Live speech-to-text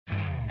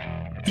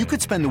You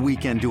could spend the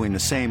weekend doing the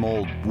same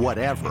old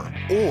whatever,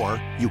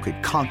 or you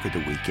could conquer the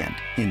weekend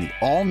in the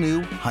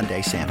all-new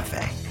Hyundai Santa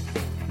Fe.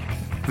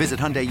 Visit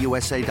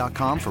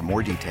HyundaiUSA.com for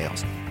more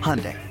details.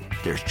 Hyundai,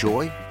 there's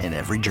joy in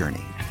every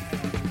journey.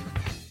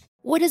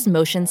 What does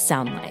motion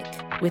sound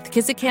like? With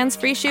Kizikans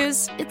free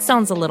shoes, it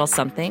sounds a little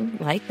something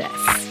like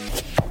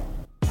this.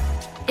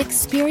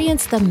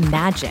 Experience the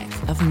magic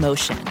of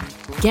motion.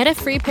 Get a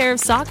free pair of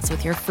socks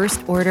with your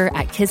first order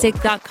at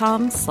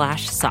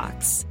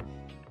kizik.com/socks.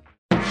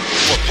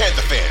 For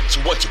Panther fans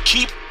who want to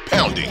keep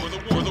pounding. For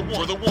the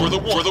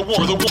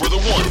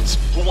ones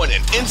who want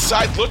an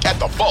inside look at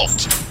the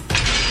vault.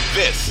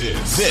 This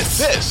is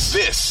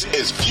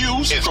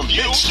Views from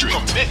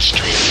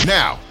Mid-Street.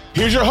 Now,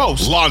 here's your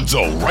hosts,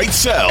 Lonzo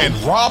Wrightsell and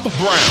Rob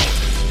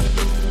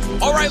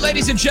Brown. All right,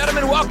 ladies and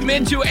gentlemen, welcome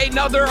into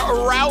another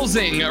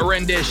rousing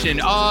rendition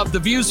of the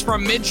Views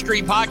from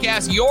Mid-Street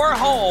podcast, your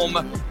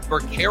home for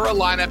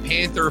Carolina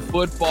Panther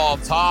football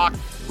talk.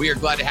 We are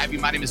glad to have you.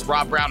 My name is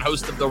Rob Brown,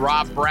 host of The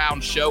Rob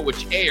Brown Show,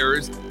 which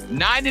airs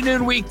 9 to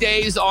noon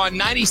weekdays on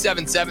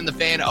 97.7 The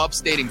Fan,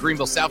 upstate in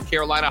Greenville, South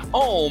Carolina,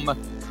 home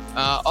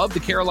of the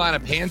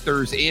Carolina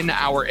Panthers in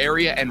our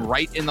area and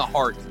right in the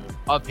heart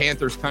of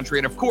Panthers country.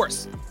 And, of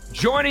course,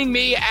 joining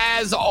me,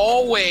 as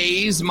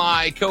always,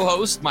 my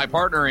co-host, my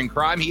partner in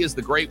crime. He is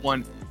the great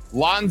one,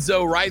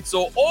 Lonzo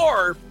Wrightsell,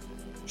 or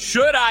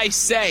should I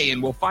say,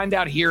 and we'll find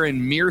out here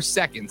in mere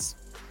seconds,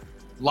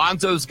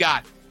 Lonzo's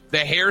got the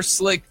hair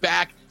slicked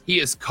back. He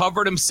has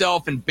covered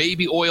himself in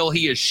baby oil.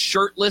 He is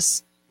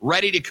shirtless,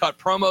 ready to cut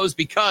promos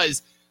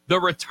because the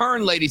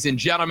return, ladies and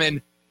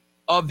gentlemen,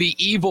 of the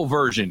evil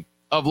version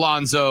of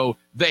Lonzo,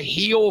 the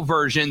heel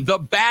version, the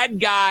bad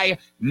guy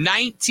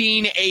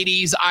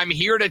 1980s, I'm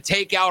here to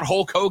take out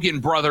Hulk Hogan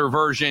brother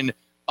version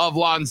of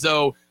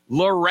Lonzo,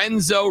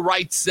 Lorenzo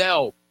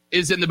Wrightsell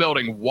is in the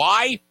building.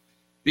 Why?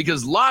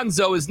 Because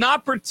Lonzo is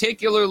not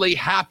particularly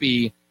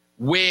happy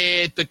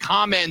with the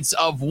comments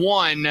of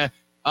one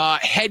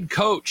head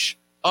coach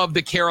of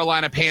the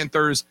Carolina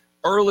Panthers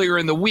earlier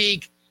in the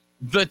week.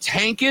 The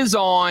tank is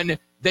on.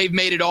 They've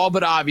made it all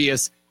but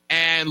obvious.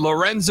 And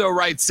Lorenzo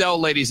Wrightsell,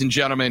 ladies and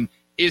gentlemen,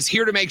 is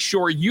here to make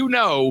sure you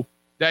know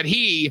that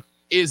he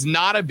is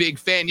not a big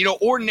fan. You know,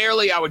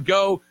 ordinarily I would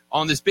go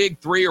on this big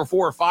 3 or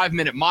 4 or 5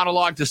 minute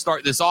monologue to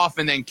start this off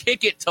and then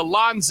kick it to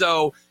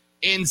Lonzo.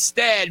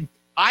 Instead,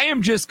 I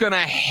am just going to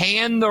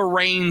hand the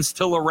reins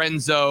to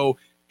Lorenzo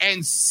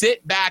and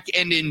sit back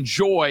and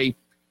enjoy,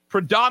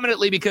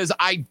 predominantly because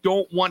I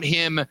don't want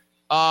him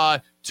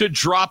to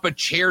drop a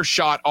chair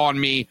shot on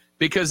me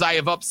because I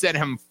have upset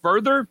him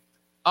further.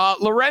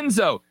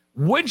 Lorenzo,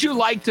 would you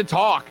like to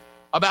talk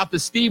about the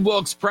Steve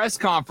Wilks press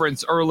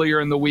conference earlier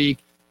in the week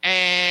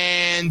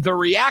and the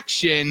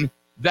reaction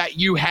that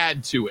you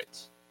had to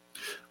it?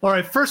 All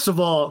right, first of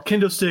all,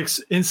 kendo sticks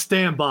in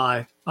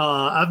standby.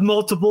 I have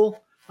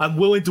multiple. I'm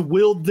willing to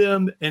wield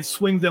them and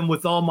swing them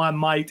with all my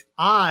might.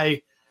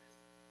 I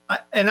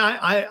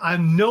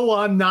know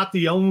I'm not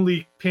the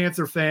only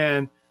Panther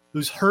fan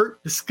who's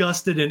hurt,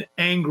 disgusted, and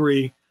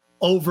angry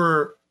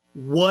over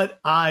what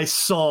I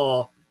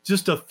saw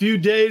just a few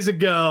days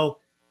ago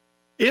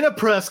in a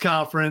press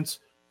conference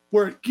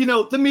where, you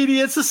know, the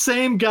media, it's the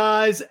same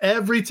guys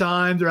every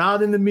time. They're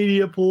out in the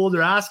media pool.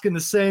 They're asking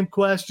the same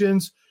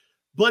questions.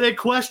 But a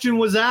question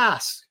was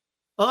asked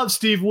of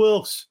Steve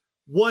Wilks,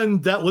 one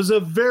that was a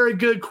very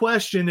good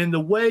question. And the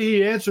way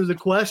he answered the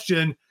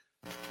question,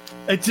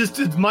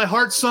 my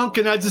heart sunk,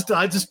 and I just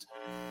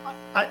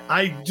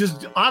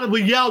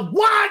audibly yelled,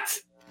 "What?"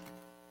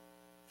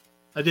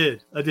 I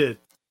did.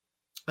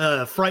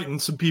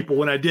 Frightened some people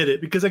when I did it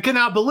because I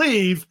cannot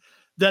believe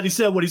that he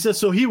said what he said.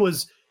 So he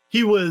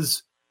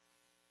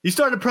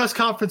started the press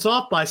conference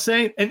off by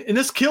saying, and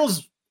this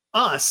kills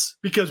us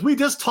because we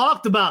just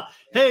talked about,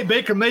 hey,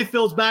 Baker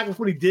Mayfield's back with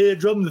what he did,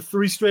 drove him to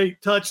 3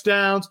 straight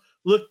touchdowns,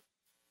 looked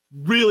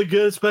really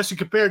good, especially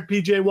compared to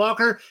PJ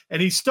Walker.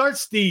 And he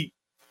starts the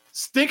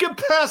stinking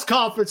press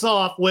conference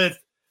off with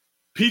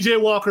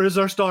PJ Walker is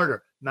our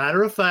starter.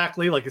 Matter of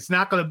factly, like it's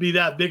not going to be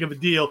that big of a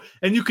deal.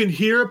 And you can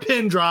hear a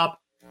pin drop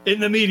in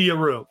the media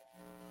room.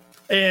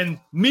 And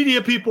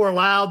media people are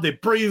loud. They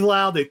breathe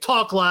loud. They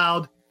talk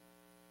loud.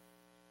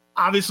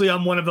 Obviously,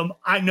 I'm one of them.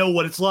 I know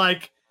what it's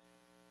like.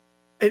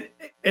 And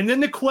then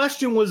the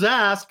question was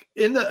asked,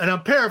 and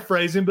I'm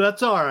paraphrasing, but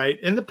that's all right.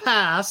 In the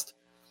past,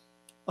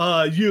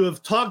 you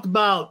have talked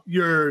about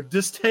your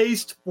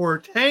distaste for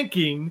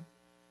tanking.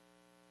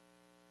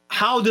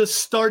 How does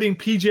starting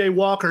PJ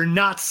Walker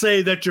not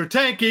say that you're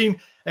tanking?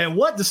 And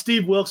what does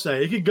Steve Wilks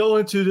say? He could go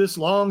into this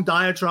long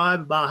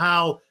diatribe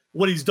about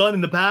what he's done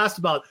in the past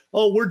about,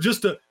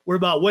 we're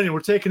about winning.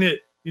 We're taking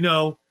it,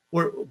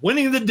 we're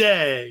winning the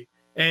day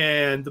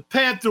and the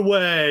Panther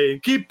way,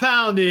 and keep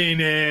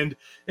pounding and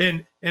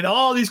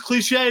all these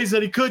cliches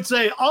that he could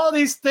say, all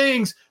these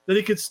things that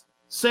he could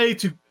say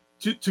to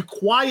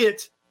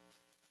quiet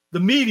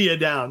the media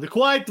down, to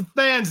quiet the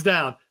fans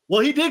down.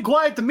 Well, he did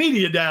quiet the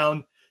media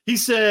down. He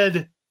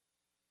said,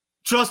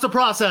 trust the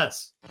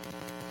process.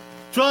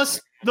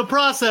 Trust the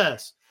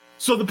process.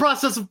 So the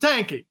process of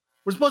tanking.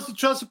 We're supposed to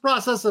trust the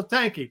process of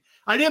tanking.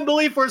 I didn't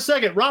believe for a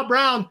second. Rob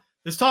Brown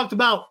has talked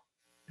about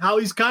how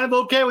he's kind of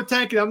okay with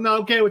tanking. I'm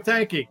not okay with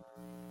tanking.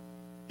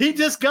 He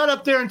just got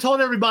up there and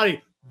told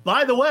everybody,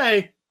 by the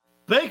way,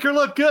 Baker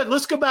looked good.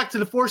 Let's go back to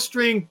the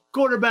fourth-string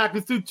quarterback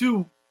who threw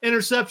 2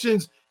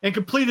 interceptions and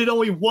completed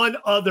only 1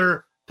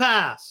 other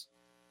pass.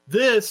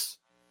 This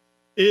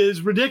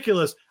is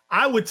ridiculous.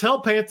 I would tell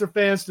Panther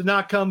fans to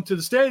not come to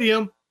the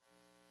stadium,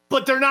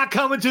 but they're not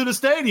coming to the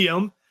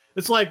stadium.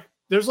 It's like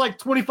there's like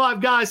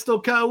 25 guys still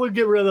coming. We'll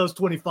get rid of those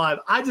 25.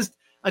 I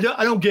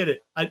don't get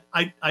it.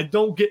 I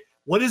don't get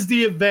what is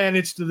the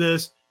advantage to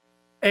this,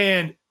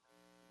 and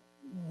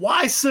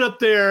why sit up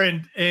there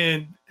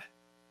and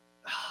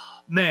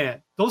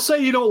man, don't say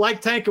you don't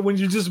like tanking when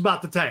you're just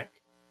about to tank.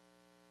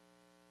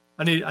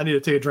 I need to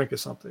take a drink of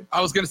something.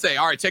 I was going to say,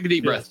 all right, take a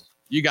deep breath. Yes.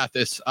 You got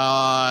this.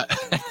 All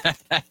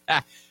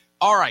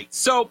right.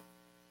 So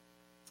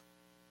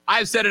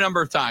I've said a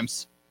number of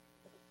times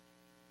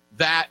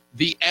that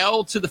the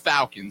L to the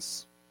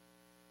Falcons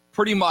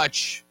pretty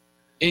much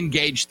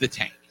engaged the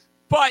tank.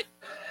 But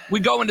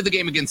we go into the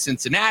game against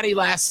Cincinnati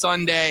last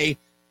Sunday,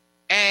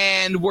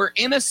 and we're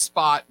in a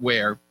spot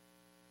where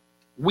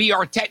we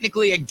are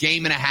technically a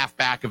game and a half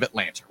back of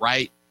Atlanta,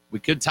 right? We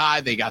could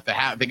tie. They got the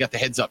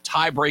heads-up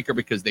tiebreaker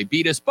because they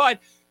beat us. But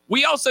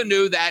we also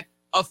knew that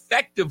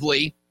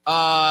effectively,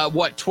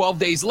 12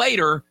 days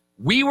later,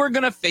 we were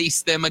going to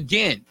face them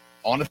again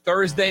on a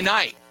Thursday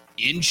night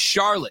in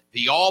Charlotte,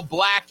 the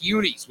all-black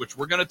unis, which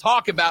we're going to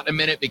talk about in a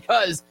minute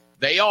because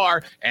they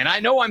are, and I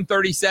know I'm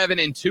 37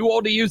 and too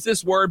old to use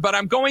this word, but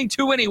I'm going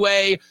to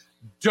anyway,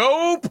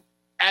 dope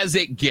as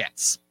it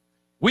gets.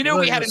 We knew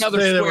we had another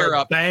square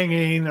up.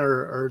 Banging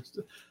or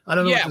I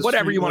don't know. Yeah,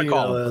 whatever you want to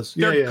call them.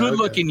 They're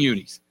good-looking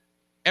unis.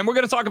 And we're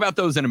going to talk about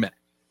those in a minute.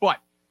 But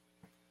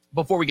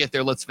before we get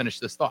there, let's finish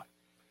this thought.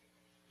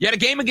 You had a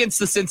game against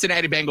the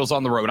Cincinnati Bengals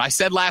on the road. I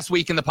said last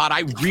week in the pod,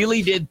 I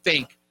really did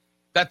think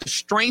that the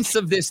strengths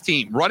of this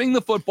team, running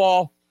the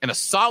football and a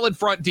solid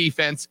front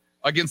defense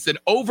against an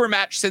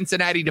overmatched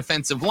Cincinnati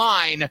defensive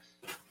line,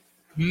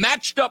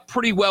 matched up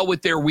pretty well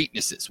with their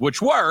weaknesses,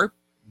 which were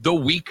the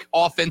weak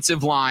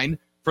offensive line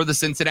for the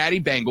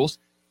Cincinnati Bengals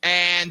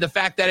and the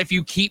fact that if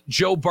you keep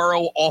Joe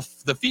Burrow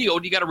off the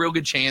field, you got a real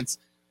good chance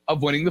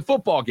of winning the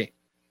football game.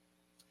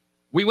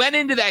 We went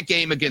into that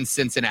game against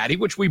Cincinnati,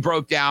 which we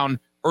broke down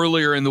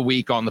earlier in the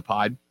week on the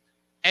pod,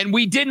 and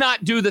we did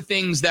not do the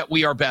things that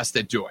we are best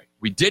at doing.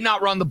 We did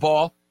not run the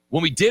ball.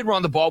 When we did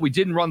run the ball, we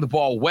didn't run the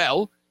ball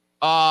well.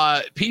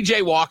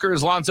 P.J. Walker,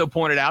 as Lonzo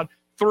pointed out,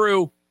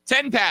 threw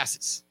 10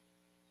 passes.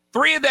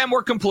 3 of them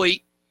were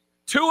complete.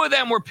 2 of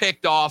them were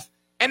picked off,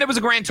 and it was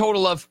a grand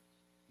total of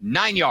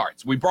 9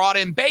 yards. We brought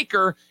in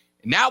Baker,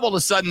 and now all of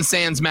a sudden,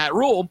 sans Matt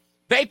Rule,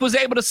 Baker was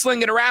able to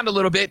sling it around a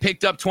little bit,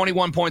 picked up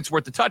 21 points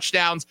worth of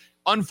touchdowns.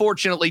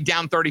 Unfortunately,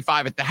 down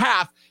 35 at the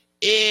half.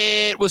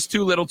 It was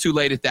too little, too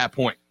late at that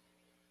point.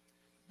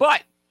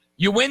 But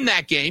you win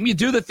that game. You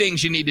do the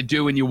things you need to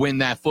do, and you win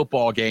that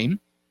football game.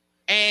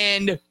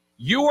 And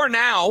you are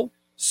now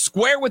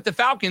square with the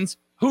Falcons,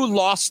 who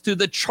lost to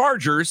the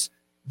Chargers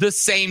the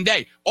same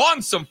day.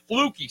 On some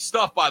fluky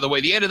stuff, by the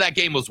way. The end of that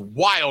game was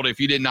wild. If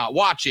you did not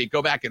watch it,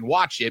 go back and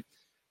watch it.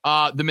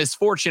 The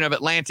misfortune of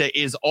Atlanta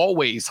is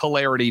always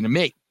hilarity to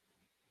me.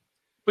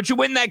 But you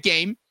win that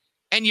game,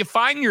 and you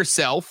find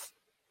yourself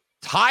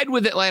tied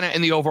with Atlanta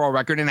in the overall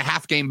record and a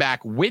half game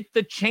back with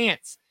the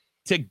chance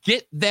to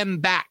get them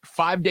back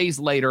 5 days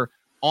later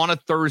on a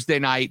Thursday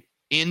night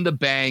in the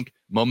bank.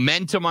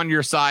 Momentum on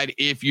your side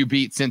if you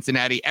beat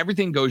Cincinnati.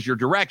 Everything goes your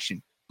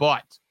direction.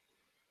 But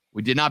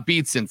we did not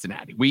beat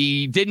Cincinnati.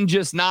 We didn't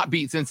just not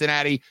beat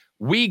Cincinnati.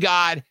 We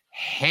got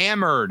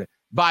hammered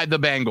by the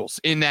Bengals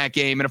in that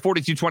game, in a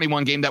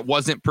 42-21 game that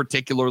wasn't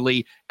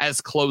particularly as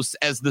close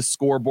as the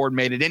scoreboard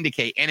made it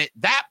indicate. And at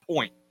that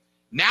point,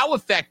 now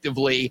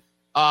effectively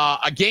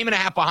a game and a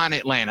half behind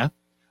Atlanta,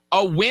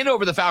 a win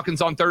over the Falcons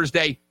on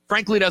Thursday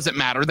frankly doesn't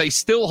matter. They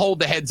still hold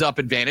the heads-up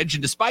advantage.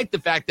 And despite the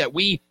fact that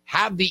we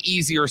have the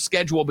easier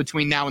schedule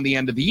between now and the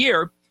end of the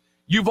year,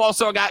 you've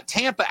also got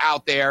Tampa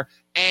out there.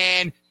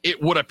 And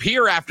it would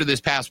appear after this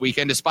past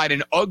weekend, despite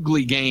an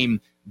ugly game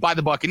by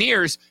the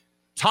Buccaneers,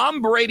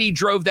 Tom Brady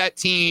drove that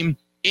team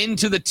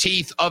into the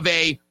teeth of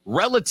a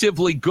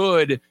relatively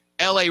good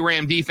LA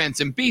Ram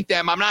defense and beat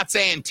them. I'm not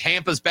saying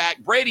Tampa's back,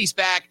 Brady's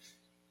back,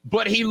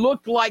 but he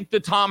looked like the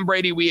Tom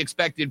Brady we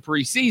expected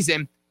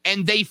preseason,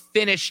 and they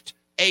finished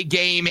a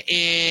game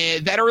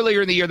that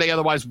earlier in the year they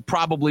otherwise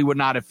probably would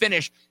not have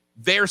finished.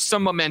 There's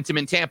some momentum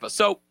in Tampa.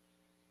 So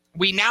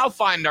we now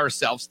find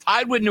ourselves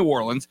tied with New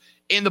Orleans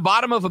in the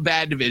bottom of a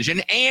bad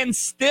division and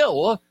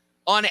still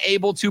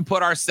unable to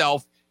put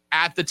ourselves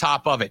at the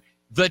top of it.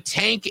 The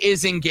tank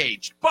is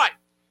engaged. But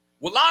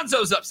what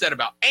Lonzo's upset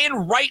about,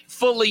 and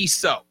rightfully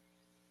so,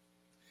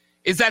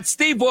 is that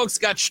Steve Wilkes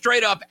got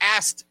straight up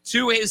asked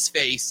to his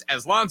face,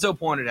 as Lonzo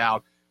pointed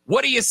out,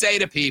 what do you say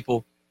to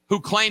people who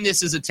claim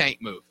this is a tank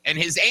move? And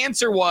his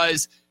answer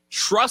was,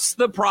 trust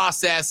the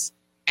process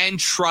and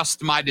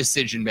trust my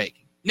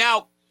decision-making.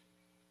 Now,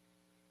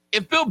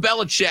 if Bill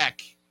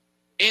Belichick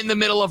in the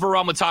middle of a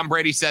run with Tom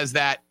Brady says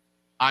that,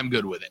 I'm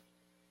good with it,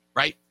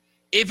 right?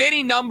 If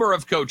any number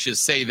of coaches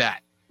say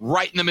that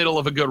right in the middle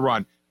of a good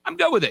run, I'm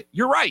good with it.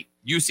 You're right.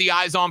 You see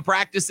eyes on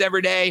practice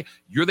every day.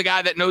 You're the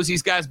guy that knows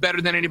these guys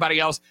better than anybody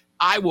else.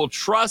 I will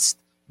trust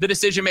the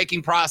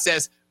decision-making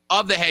process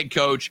of the head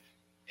coach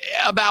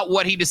about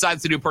what he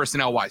decides to do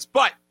personnel-wise.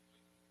 But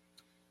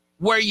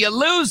where you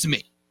lose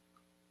me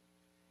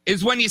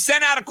is when you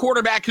send out a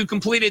quarterback who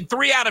completed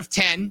 3 out of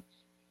 10.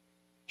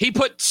 He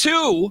put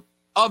 2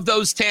 of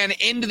those 10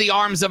 into the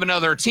arms of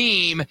another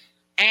team,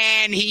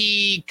 and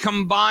he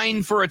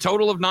combined for a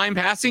total of 9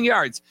 passing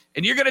yards.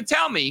 And you're going to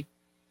tell me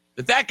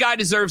that guy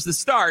deserves the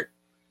start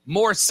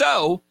more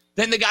so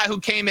than the guy who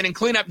came in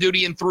cleanup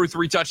duty and threw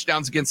 3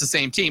 touchdowns against the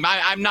same team.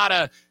 I'm not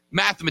a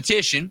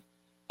mathematician.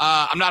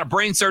 I'm not a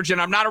brain surgeon.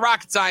 I'm not a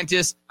rocket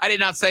scientist. I did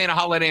not say in a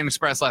Holiday Inn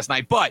Express last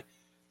night. But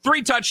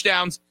 3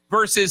 touchdowns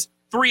versus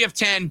 3 of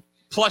 10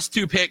 plus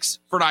 2 picks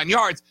for 9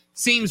 yards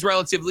seems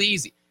relatively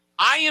easy.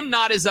 I am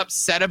not as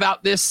upset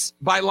about this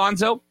by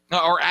Lonzo,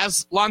 or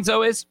as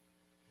Lonzo is,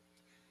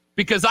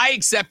 because I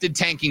accepted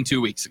tanking 2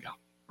 weeks ago,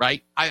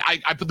 right? I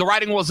put the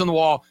writing was on the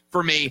wall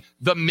for me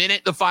the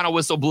minute the final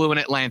whistle blew in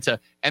Atlanta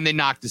and they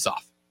knocked us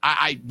off.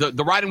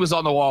 The writing was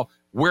on the wall.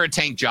 We're a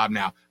tank job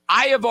now.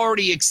 I have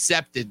already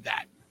accepted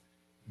that.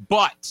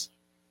 But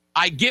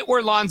I get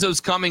where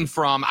Lonzo's coming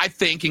from, I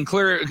think, and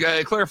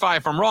clarify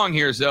if I'm wrong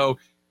here, Zoe.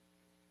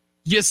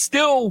 You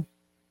still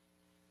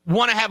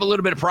want to have a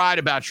little bit of pride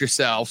about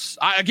yourselves.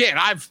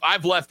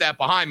 I've left that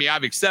behind me.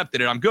 I've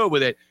accepted it. I'm good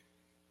with it.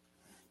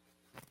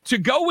 To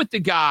go with the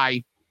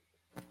guy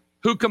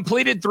who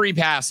completed 3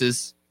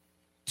 passes,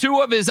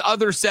 2 of his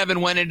other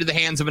 7 went into the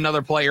hands of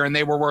another player, and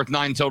they were worth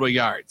 9 total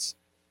yards,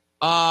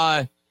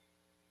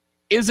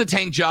 is a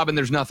tank job, and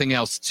there's nothing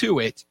else to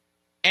it.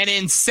 And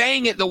in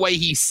saying it the way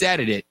he said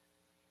it,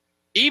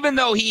 even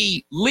though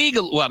he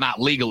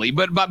not legally,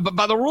 but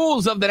by the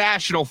rules of the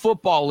National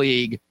Football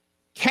League,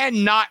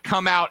 cannot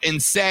come out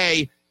and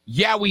say,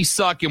 yeah, we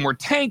suck and we're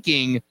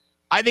tanking.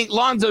 I think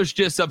Lonzo's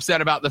just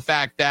upset about the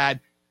fact that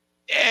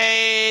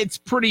it's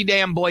pretty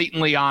damn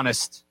blatantly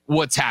honest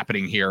what's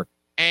happening here.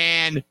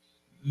 And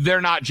they're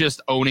not just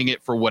owning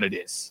it for what it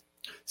is.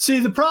 See,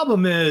 the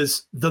problem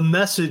is the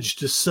message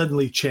just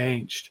suddenly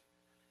changed.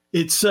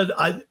 It said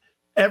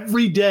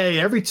every day,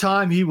 every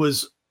time he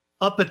was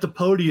up at the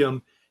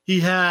podium, he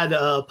had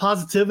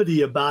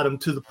positivity about him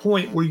to the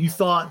point where you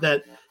thought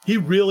that he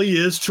really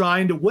is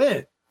trying to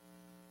win.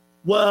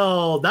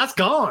 Well, that's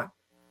gone.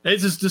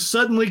 It's just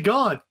suddenly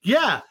gone.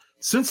 Yeah,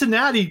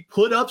 Cincinnati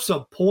put up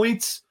some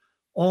points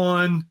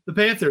on the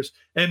Panthers.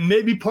 And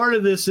maybe part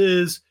of this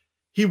is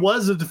he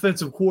was a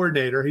defensive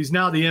coordinator. He's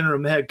now the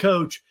interim head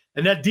coach.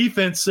 And that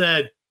defense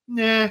said,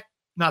 nah,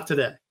 not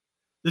today.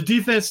 The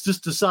defense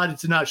just decided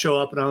to not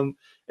show up.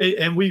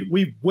 And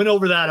we went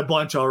over that a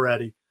bunch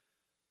already.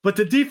 But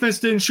the defense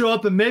didn't show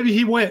up, and maybe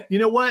he went, you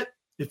know what?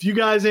 If you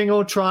guys ain't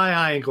going to try,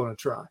 I ain't going to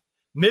try.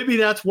 Maybe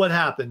that's what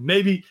happened.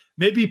 Maybe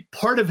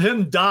part of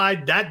him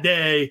died that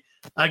day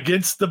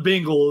against the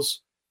Bengals,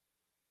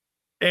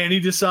 and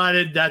he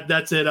decided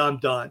that's it, I'm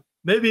done.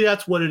 Maybe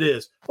that's what it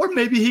is. Or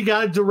maybe he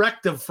got a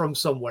directive from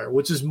somewhere,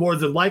 which is more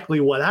than likely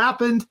what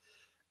happened,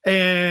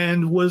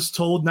 and was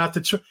told not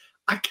to try.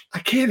 I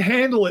can't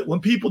handle it when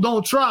people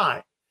don't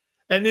try.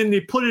 And then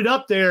they put it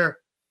up there,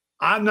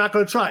 I'm not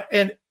going to try.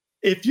 And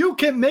if you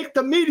can make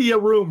the media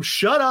room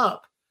shut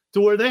up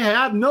to where they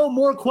have no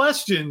more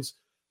questions,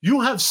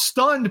 you have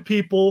stunned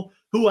people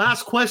who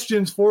ask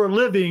questions for a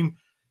living.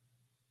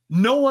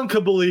 No one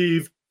could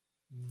believe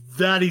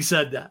that he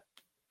said that.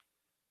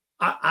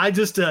 I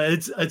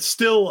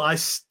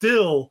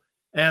still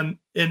am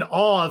in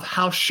awe of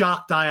how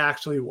shocked I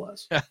actually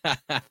was.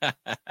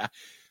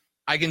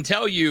 I can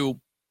tell you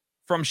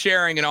from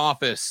sharing an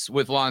office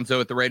with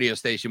Lonzo at the radio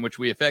station, which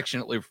we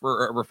affectionately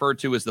refer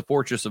to as the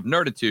Fortress of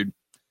Nerditude,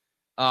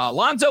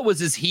 Lonzo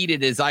was as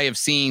heated as I have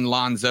seen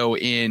Lonzo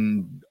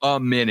in a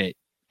minute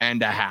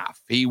and a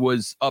half. He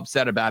was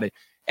upset about it.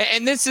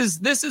 And this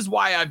is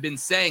why I've been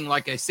saying,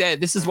 like I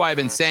said, this is why I've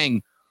been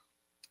saying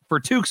for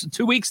two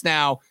weeks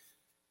now,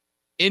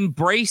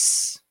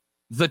 embrace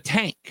the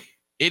tank.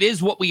 It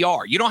is what we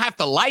are. You don't have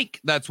to like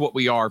that's what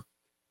we are,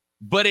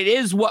 but it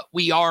is what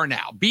we are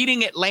now.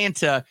 Beating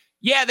Atlanta,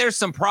 yeah, there's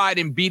some pride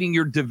in beating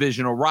your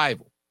divisional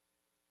rival,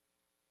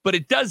 but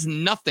it does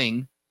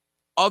nothing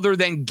other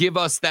than give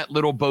us that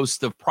little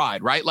boast of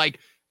pride, right? Like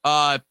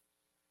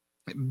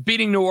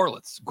beating New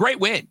Orleans,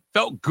 great win,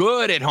 felt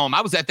good at home.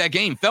 I was at that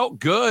game, felt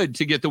good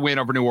to get the win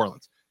over New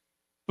Orleans,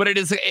 but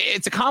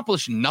it's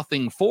accomplished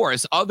nothing for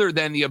us other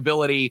than the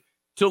ability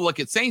to look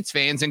at Saints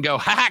fans and go,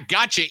 ha,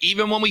 gotcha.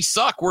 Even when we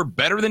suck, we're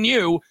better than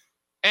you.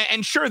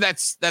 And sure,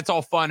 that's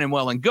all fun and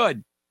well and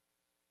good.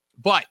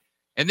 But,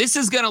 and this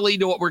is going to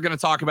lead to what we're going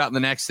to talk about in the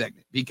next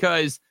segment,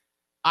 because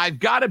I've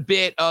got a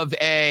bit of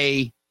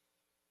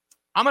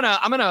I'm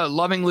going to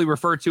lovingly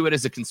refer to it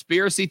as a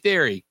conspiracy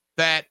theory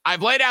that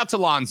I've laid out to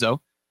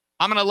Lonzo.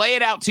 I'm going to lay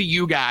it out to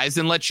you guys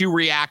and let you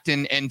react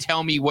and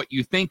tell me what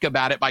you think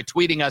about it by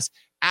tweeting us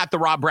at The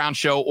Rob Brown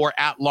Show or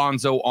at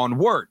Lonzo on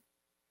Word.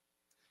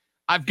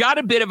 I've got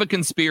a bit of a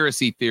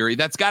conspiracy theory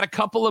that's got a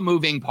couple of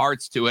moving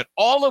parts to it,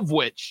 all of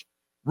which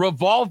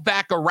revolve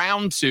back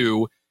around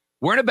to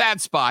we're in a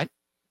bad spot.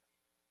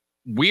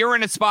 We're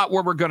in a spot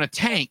where we're going to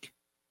tank.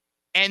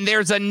 And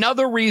there's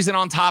another reason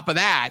on top of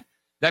that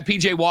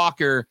PJ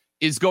Walker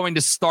is going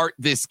to start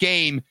this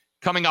game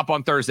coming up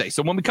on Thursday.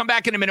 So when we come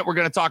back in a minute, we're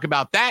going to talk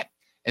about that.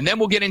 And then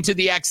we'll get into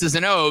the X's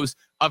and O's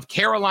of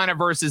Carolina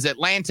versus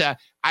Atlanta.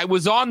 I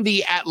was on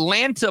the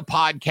Atlanta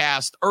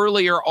podcast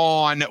earlier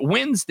on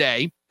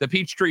Wednesday, the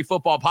Peachtree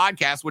Football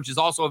Podcast, which is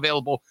also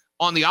available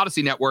on the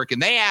Odyssey Network.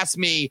 And they asked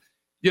me,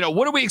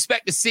 what do we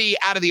expect to see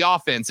out of the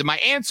offense? And my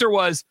answer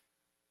was,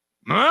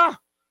 I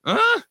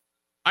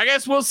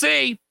guess we'll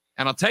see.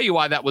 And I'll tell you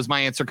why that was my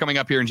answer coming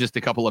up here in just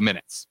a couple of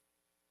minutes.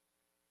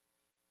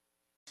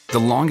 The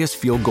longest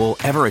field goal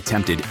ever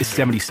attempted is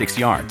 76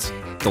 yards.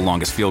 The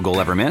longest field goal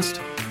ever missed?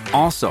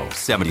 Also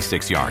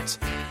 76 yards.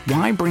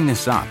 Why bring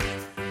this up?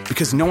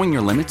 Because knowing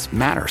your limits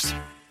matters,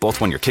 both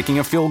when you're kicking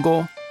a field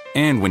goal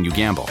and when you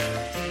gamble.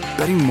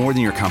 Betting more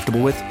than you're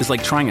comfortable with is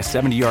like trying a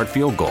 70-yard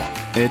field goal.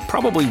 It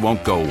probably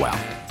won't go well.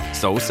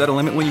 So set a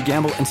limit when you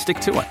gamble and stick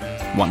to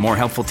it. Want more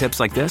helpful tips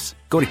like this?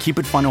 Go to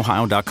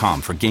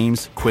keepitfunohio.com for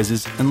games,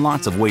 quizzes, and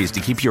lots of ways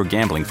to keep your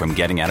gambling from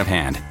getting out of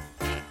hand.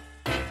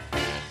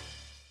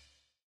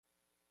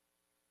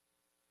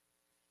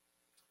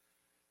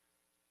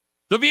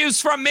 The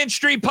Views from Mint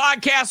Street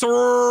podcast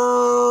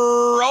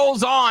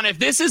rolls on. If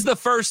this is the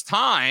first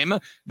time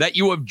that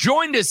you have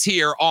joined us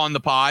here on the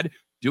pod,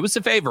 do us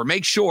a favor.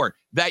 Make sure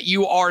that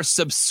you are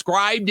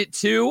subscribed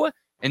to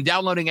and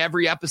downloading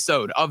every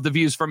episode of the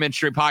Views from Mint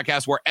Street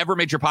podcast, wherever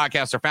major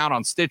podcasts are found,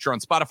 on Stitcher, on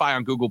Spotify,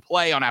 on Google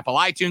Play, on Apple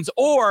iTunes,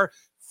 or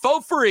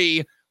for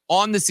free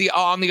on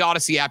the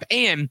Odyssey app.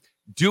 And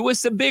do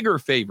us a bigger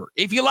favor.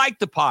 If you like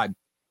the pod,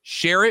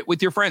 share it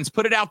with your friends.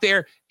 Put it out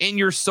there in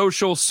your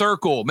social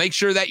circle. Make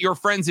sure that your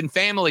friends and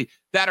family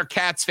that are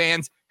Cats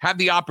fans have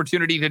the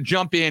opportunity to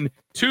jump in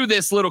to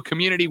this little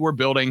community we're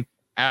building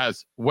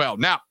as well.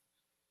 Now,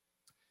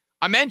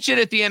 I mentioned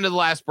at the end of the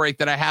last break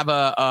that I have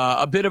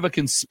a bit of a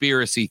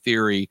conspiracy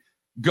theory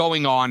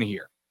going on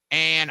here.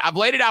 And I've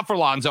laid it out for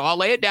Lonzo. I'll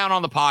lay it down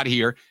on the pod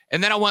here.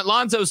 And then I want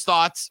Lonzo's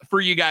thoughts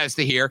for you guys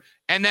to hear.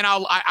 And then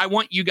I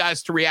want you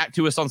guys to react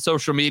to us on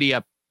social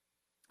media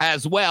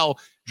as well.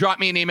 Drop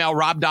me an email,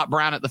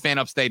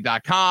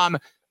 rob.brown@thefanupstate.com.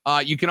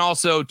 You can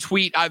also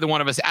tweet either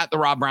one of us at The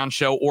Rob Brown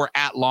Show or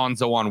at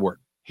Lonzo Onward.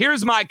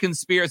 Here's my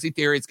conspiracy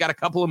theory. It's got a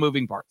couple of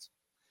moving parts.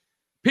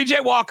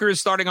 PJ Walker is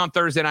starting on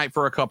Thursday night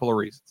for a couple of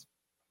reasons.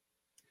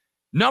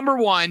 Number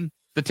one,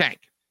 the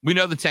tank. We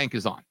know the tank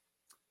is on.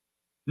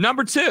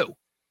 Number two,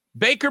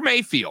 Baker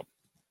Mayfield.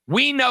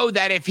 We know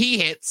that if he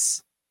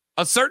hits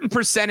a certain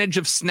percentage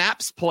of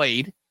snaps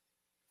played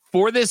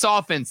for this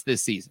offense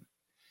this season,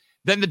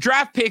 then the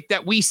draft pick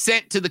that we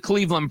sent to the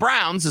Cleveland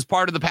Browns as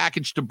part of the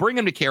package to bring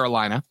him to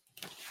Carolina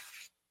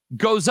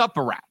goes up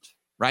a round,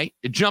 right?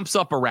 It jumps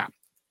up a round.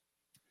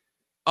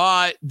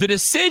 The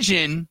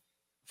decision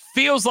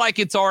feels like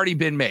it's already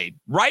been made,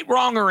 right,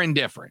 wrong, or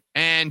indifferent.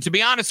 And to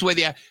be honest with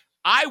you,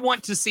 I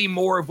want to see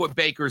more of what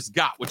Baker's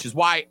got, which is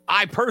why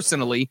I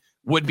personally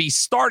would be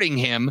starting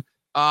him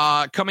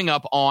coming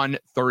up on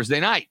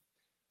Thursday night.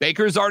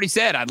 Baker's already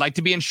said, I'd like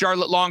to be in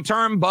Charlotte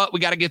long-term, but we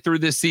got to get through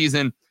this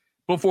season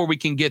before we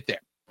can get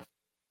there.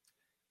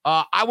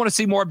 I want to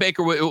see more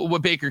Baker,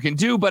 what Baker can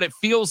do, but it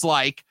feels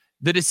like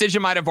the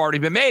decision might have already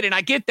been made. And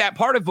I get that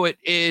part of it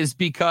is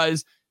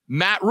because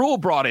Matt Rule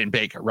brought in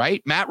Baker,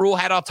 right? Matt Rule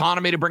had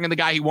autonomy to bring in the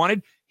guy he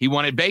wanted. He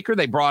wanted Baker.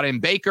 They brought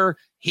in Baker.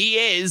 He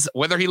is,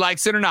 whether he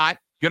likes it or not,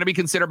 going to be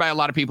considered by a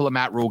lot of people a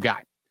Matt Rule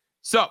guy.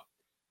 So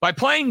by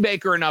playing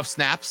Baker enough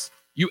snaps,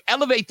 you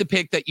elevate the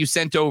pick that you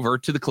sent over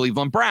to the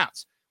Cleveland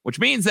Browns, which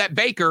means that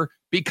Baker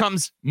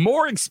becomes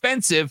more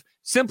expensive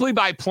simply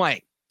by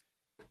playing.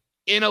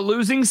 In a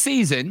losing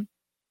season,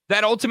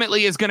 that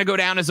ultimately is going to go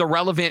down as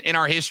irrelevant in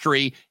our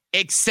history,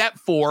 except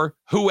for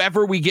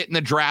whoever we get in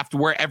the draft,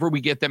 wherever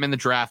we get them in the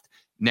draft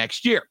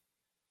next year.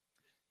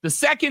 The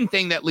second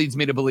thing that leads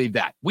me to believe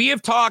that, we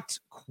have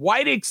talked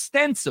quite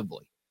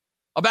extensively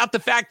about the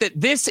fact that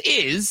this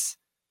is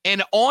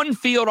an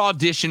on-field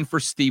audition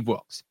for Steve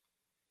Wilks.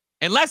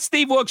 Unless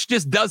Steve Wilks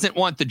just doesn't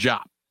want the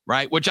job,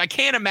 right? Which I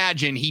can't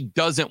imagine he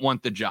doesn't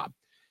want the job.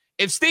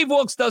 If Steve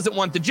Wilks doesn't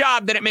want the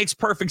job, then it makes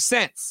perfect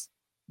sense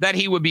that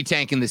he would be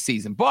tanking this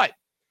season. But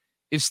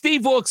if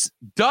Steve Wilks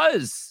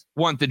does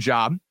want the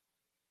job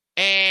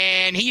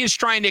and he is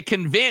trying to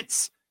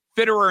convince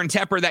Fitterer and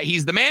Tepper that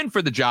he's the man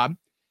for the job,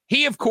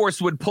 he, of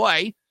course, would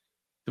play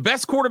the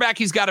best quarterback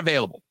he's got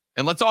available.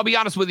 And let's all be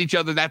honest with each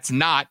other, that's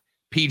not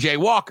PJ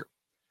Walker,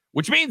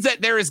 which means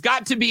that there has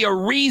got to be a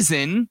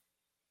reason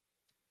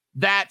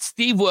that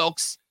Steve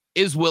Wilks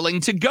is willing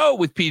to go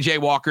with PJ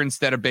Walker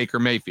instead of Baker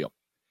Mayfield.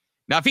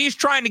 Now, if he's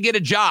trying to get a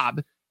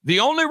job, the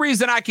only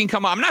reason I can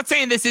come up, I'm not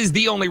saying this is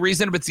the only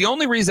reason, but it's the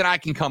only reason I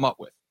can come up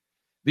with.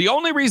 The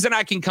only reason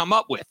I can come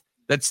up with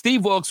that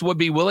Steve Wilks would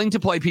be willing to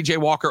play PJ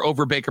Walker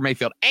over Baker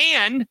Mayfield.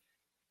 And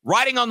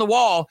writing on the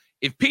wall,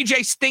 if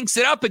PJ stinks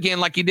it up again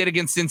like he did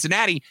against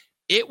Cincinnati,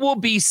 it will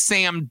be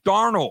Sam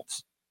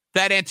Darnold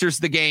that enters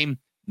the game,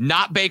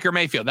 not Baker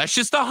Mayfield. That's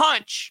just a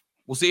hunch.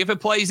 We'll see if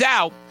it plays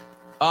out.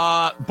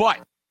 But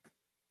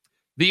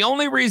the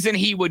only reason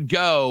he would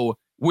go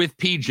with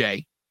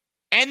PJ,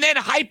 and then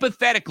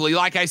hypothetically,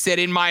 like I said,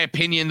 in my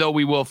opinion, though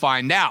we will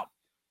find out,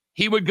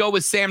 he would go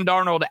with Sam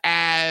Darnold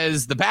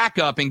as the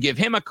backup and give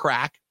him a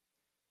crack,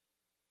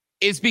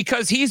 is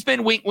because he's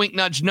been wink, wink,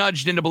 nudge,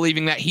 nudged into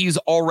believing that he's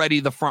already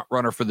the front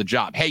runner for the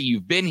job. Hey,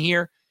 you've been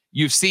here.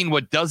 You've seen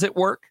what doesn't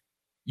work.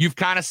 You've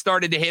kind of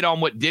started to hit on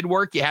what did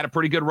work. You had a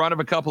pretty good run of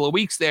a couple of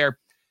weeks there.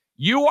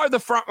 You are the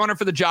front runner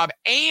for the job,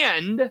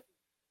 and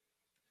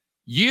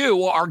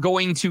you are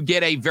going to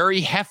get a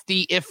very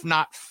hefty, if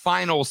not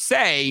final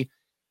say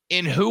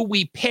in who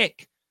we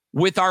pick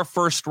with our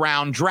first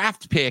round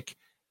draft pick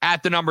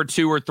at the number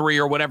 2 or 3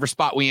 or whatever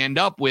spot we end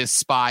up with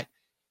spot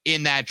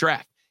in that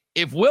draft.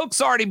 If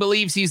Wilkes already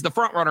believes he's the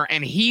front runner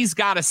and he's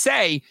got a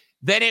say,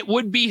 then it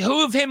would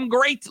behoove him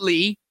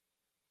greatly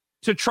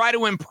to try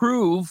to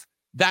improve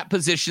that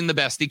position the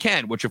best he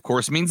can, which of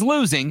course means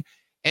losing.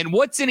 And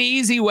what's an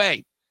easy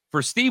way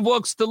for Steve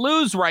Wilkes to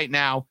lose right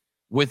now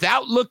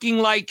without looking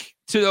to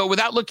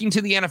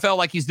the NFL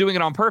like he's doing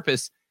it on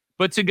purpose,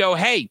 but to go,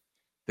 hey,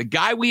 the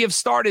guy we have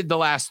started the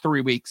last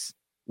 3 weeks,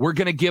 we're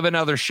going to give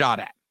another shot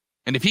at.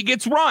 And if he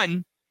gets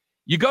run,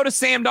 you go to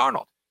Sam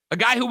Darnold, a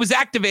guy who was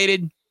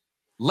activated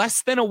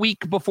less than a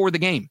week before the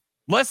game,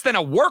 less than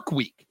a work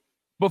week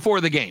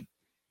before the game.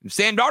 If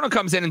Sam Darnold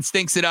comes in and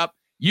stinks it up,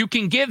 you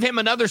can give him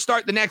another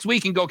start the next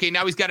week and go, okay,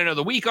 now he's got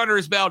another week under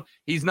his belt.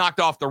 He's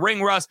knocked off the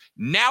ring rust.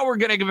 Now we're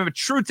going to give him a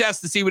true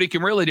test to see what he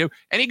can really do.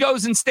 And he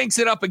goes and stinks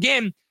it up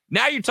again.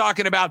 Now you're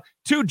talking about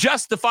 2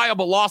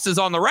 justifiable losses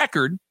on the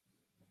record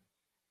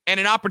and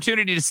an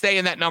opportunity to stay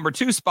in that number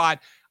 2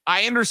 spot.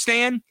 I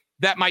understand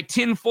that my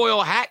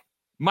tinfoil hat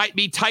might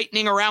be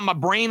tightening around my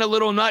brain a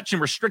little notch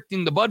and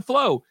restricting the blood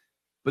flow.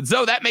 But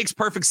Zoe, that makes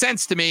perfect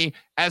sense to me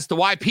as to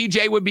why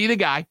PJ would be the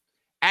guy,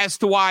 as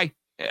to why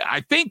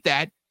I think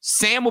that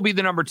Sam will be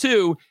the number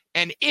 2.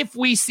 And if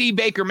we see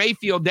Baker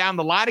Mayfield down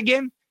the line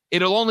again,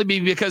 it'll only be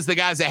because the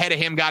guys ahead of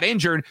him got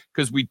injured,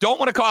 because we don't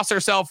want to cost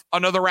ourselves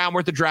another round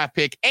worth of draft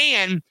pick.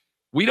 And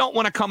we don't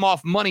want to come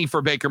off money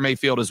for Baker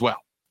Mayfield as well.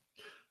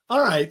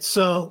 All right.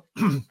 So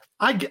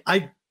I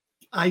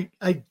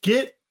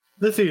get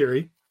the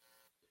theory,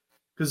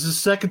 because it's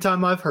the second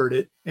time I've heard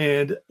it.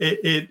 And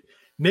it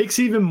makes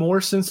even more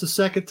sense the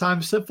second time,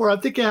 except for I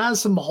think it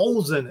has some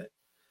holes in it.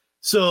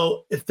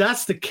 So if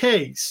that's the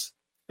case,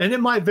 and it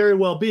might very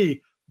well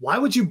be, why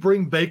would you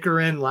bring Baker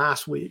in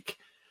last week?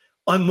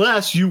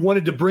 Unless you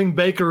wanted to bring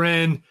Baker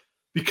in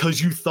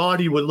because you thought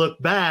he would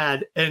look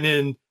bad, and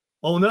then,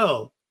 oh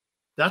no,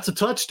 that's a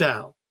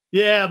touchdown.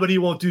 Yeah, but he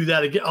won't do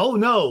that again. Oh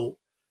no,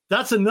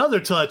 that's another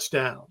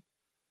touchdown.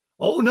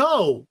 Oh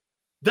no,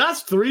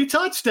 that's 3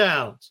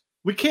 touchdowns.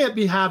 We can't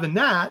be having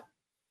that.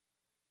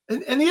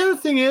 And the other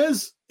thing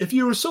is, if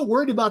you were so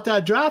worried about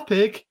that draft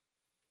pick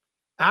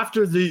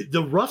after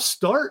the rough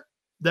start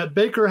that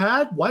Baker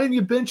had, why didn't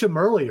you bench him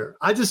earlier?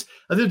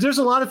 There's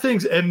a lot of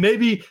things, and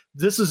maybe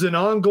this is an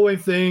ongoing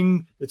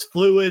thing. It's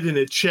fluid and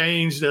it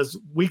changed as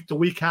week to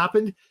week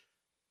happened.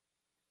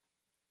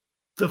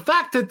 The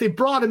fact that they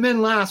brought him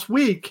in last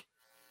week,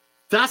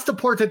 that's the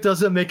part that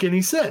doesn't make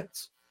any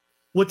sense.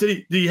 What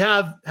did he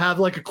have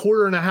like a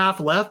quarter and a half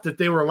left that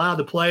they were allowed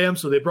to play him,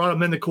 so they brought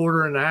him in the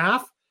quarter and a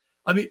half?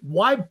 I mean,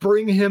 why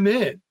bring him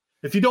in?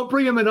 If you don't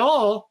bring him at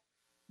all,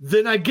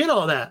 then I get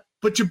all that.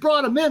 But you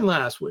brought him in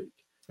last week.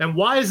 And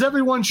why is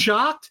everyone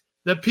shocked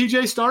that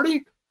PJ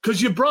starting?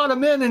 Because you brought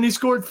him in and he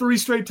scored 3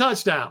 straight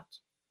touchdowns.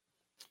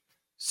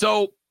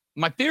 So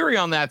my theory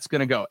on that's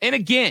going to go, and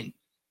again,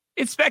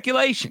 it's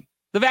speculation.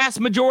 The vast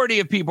majority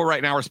of people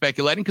right now are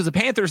speculating because the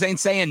Panthers ain't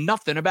saying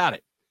nothing about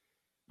it.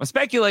 My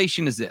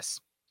speculation is this.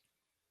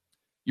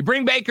 You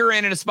bring Baker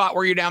in a spot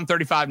where you're down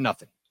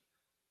 35-0.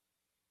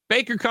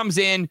 Baker comes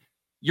in.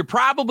 You're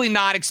probably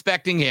not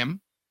expecting him,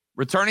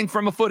 returning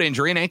from a foot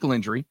injury, an ankle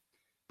injury,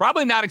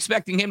 probably not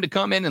expecting him to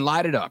come in and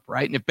light it up,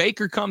 right? And if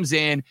Baker comes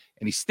in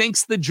and he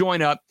stinks the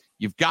joint up,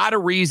 you've got a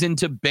reason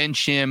to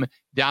bench him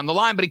down the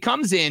line. But he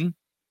comes in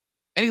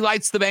and he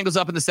lights the Bengals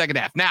up in the second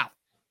half. Now,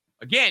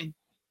 again,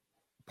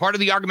 part of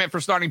the argument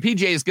for starting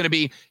PJ is going to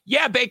be,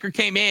 yeah, Baker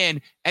came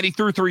in and he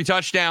threw 3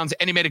 touchdowns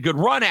and he made a good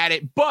run at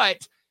it,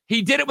 but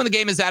he did it when the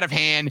game is out of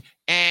hand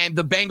and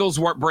the Bengals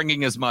weren't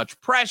bringing as much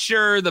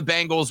pressure. The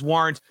Bengals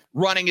weren't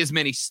running as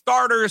many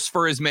starters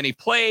for as many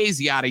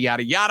plays, yada,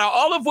 yada, yada,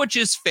 all of which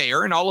is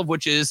fair and all of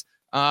which is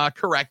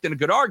correct and a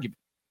good argument.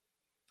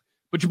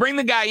 But you bring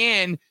the guy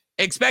in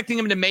expecting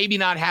him to maybe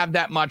not have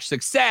that much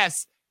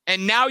success,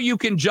 and now you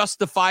can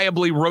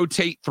justifiably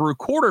rotate through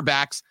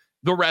quarterbacks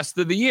the rest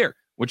of the year,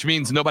 which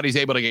means nobody's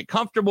able to get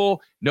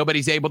comfortable.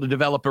 Nobody's able to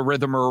develop a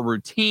rhythm or a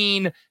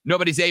routine.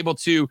 Nobody's able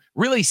to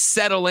really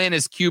settle in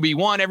as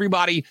QB1.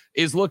 Everybody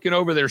is looking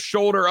over their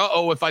shoulder.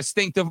 Uh-oh, if I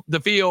stink the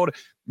field,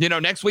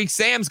 next week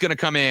Sam's going to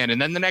come in,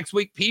 and then the next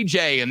week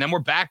PJ, and then we're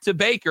back to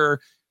Baker.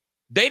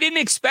 They didn't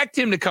expect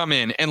him to come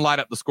in and light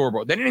up the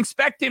scoreboard. They didn't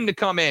expect him to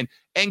come in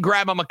and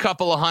grab him a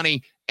couple of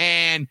honey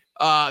and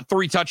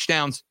 3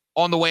 touchdowns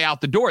on the way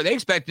out the door. They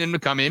expected him to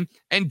come in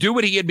and do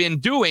what he had been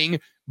doing,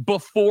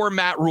 before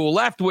Matt Rule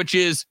left, which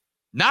is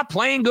not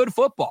playing good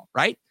football,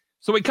 right?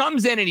 So he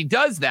comes in and he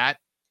does that.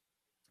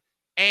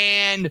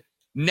 And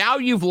now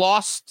you've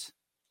lost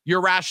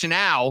your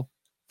rationale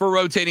for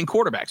rotating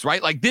quarterbacks,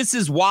 right? Like, this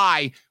is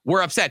why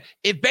we're upset.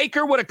 If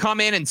Baker would have come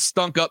in and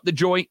stunk up the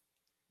joint,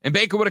 and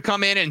Baker would have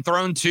come in and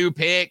thrown 2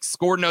 picks,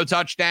 scored no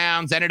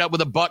touchdowns, ended up with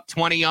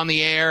 $120 on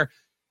the air,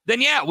 then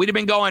yeah, we'd have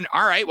been going,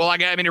 all right, well, I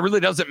mean, it really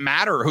doesn't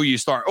matter who you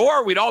start.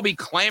 Or we'd all be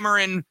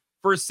clamoring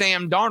for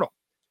Sam Darnold.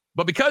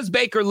 But because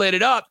Baker lit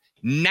it up,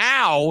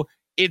 now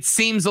it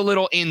seems a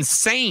little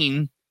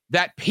insane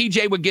that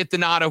PJ would get the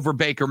nod over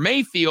Baker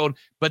Mayfield,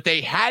 but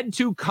they had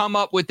to come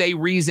up with a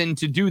reason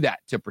to do that,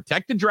 to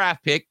protect the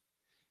draft pick,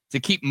 to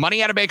keep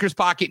money out of Baker's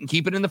pocket and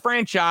keep it in the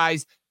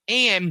franchise,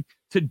 and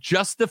to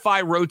justify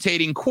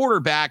rotating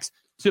quarterbacks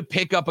to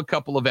pick up a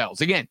couple of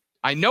L's. Again,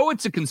 I know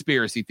it's a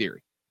conspiracy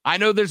theory. I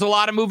know there's a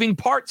lot of moving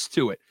parts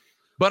to it,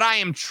 but I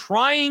am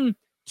trying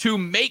to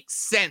make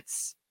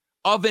sense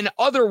of an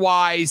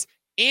otherwise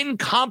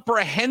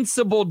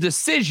incomprehensible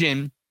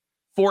decision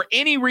for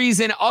any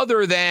reason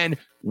other than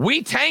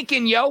we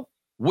tanking, yo.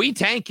 We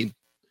tanking.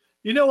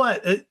 You know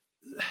what?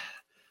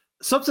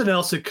 Something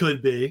else it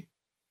could be.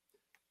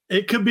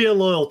 It could be a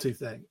loyalty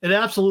thing. It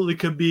absolutely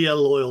could be a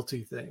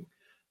loyalty thing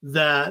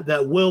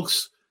that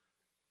Wilks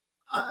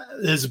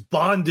is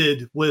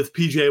bonded with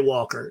PJ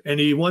Walker, and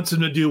he wants him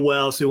to do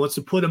well, so he wants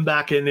to put him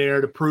back in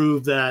there to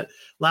prove that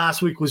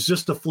last week was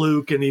just a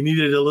fluke and he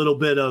needed a little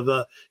bit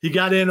of he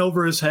got in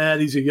over his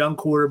head. He's a young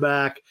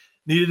quarterback,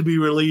 needed to be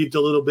relieved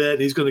a little bit.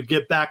 He's going to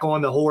get back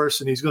on the horse,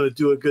 and he's going to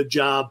do a good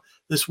job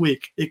this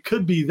week. It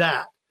could be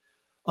that.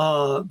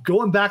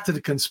 Going back to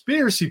the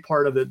conspiracy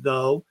part of it,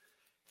 though,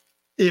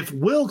 if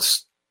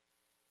Wilks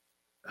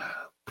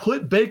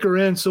put Baker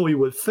in so he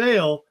would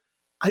fail,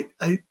 I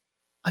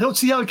don't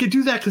see how he could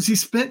do that because he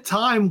spent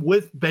time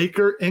with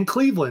Baker in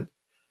Cleveland.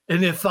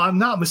 And if I'm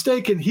not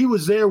mistaken, he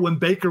was there when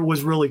Baker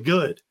was really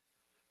good.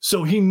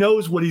 So he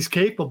knows what he's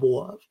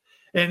capable of.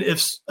 And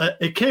if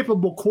a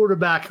capable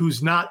quarterback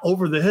who's not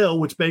over the hill,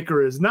 which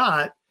Baker is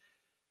not,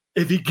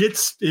 if he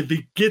gets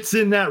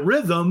in that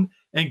rhythm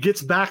and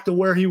gets back to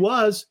where he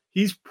was,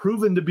 he's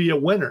proven to be a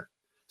winner.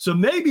 So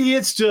maybe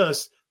it's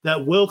just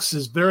that Wilks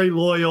is very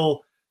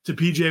loyal to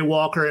PJ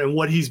Walker and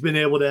what he's been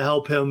able to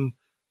help him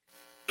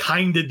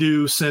kind of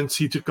do since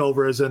he took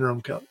over as interim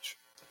coach.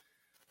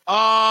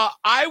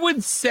 I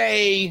would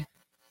say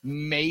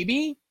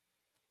maybe,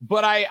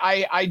 but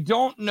I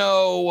don't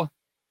know.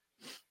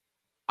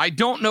 I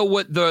don't know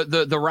what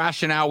the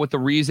rationale with the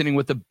reasoning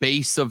with the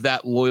base of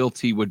that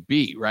loyalty would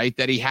be, right?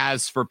 That he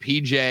has for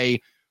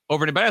PJ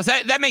over anybody else.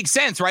 That makes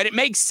sense, right? It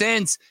makes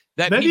sense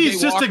that maybe PJ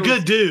he's just Walker's, a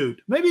good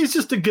dude. Maybe he's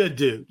just a good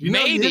dude. You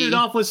know, you hit it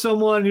off with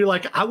someone, and you're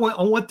like, I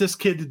want this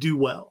kid to do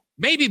well.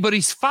 Maybe, but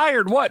he's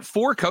fired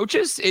 4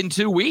 coaches in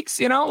 2 weeks.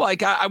 You know,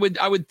 like I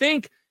would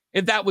think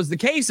if that was the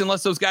case,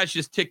 unless those guys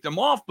just ticked him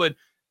off, but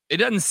it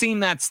doesn't seem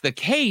that's the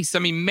case. I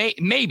mean,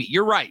 maybe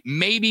you're right.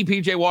 Maybe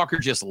PJ Walker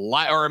just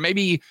or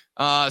maybe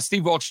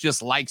Steve Wilks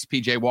just likes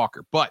PJ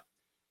Walker, but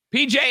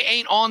PJ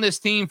ain't on this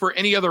team for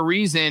any other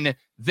reason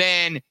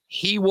than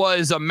he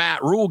was a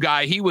Matt Rule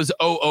guy. He was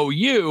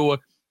OOU,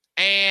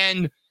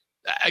 and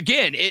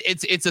again,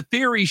 it's a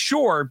theory,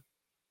 sure,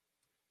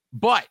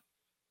 but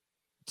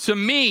to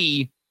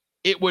me,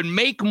 it would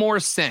make more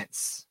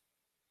sense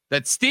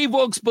that Steve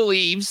Wilks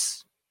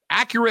believes,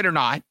 accurate or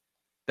not,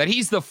 that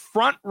he's the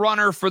front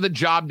runner for the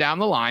job down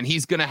the line.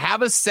 He's going to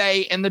have a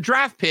say in the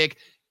draft pick.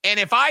 And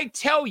if I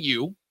tell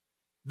you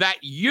that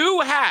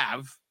you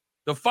have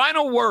the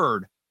final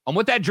word on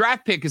what that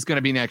draft pick is going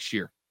to be next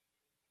year,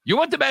 you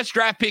want the best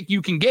draft pick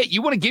you can get.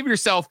 You want to give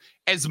yourself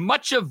as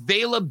much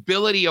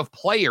availability of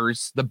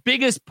players, the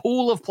biggest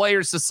pool of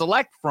players to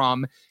select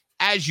from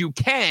as you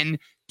can,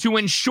 to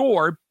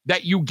ensure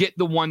that you get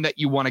the one that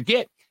you want to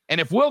get.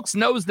 And if Wilks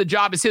knows the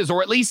job is his,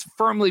 or at least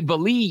firmly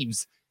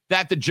believes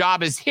that the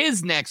job is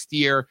his next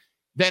year,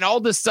 then all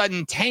of a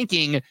sudden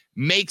tanking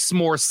makes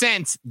more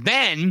sense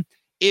than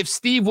if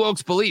Steve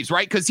Wilks believes,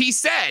 right? Because he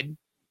said,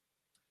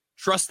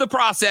 trust the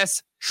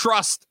process,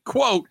 trust,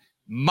 quote,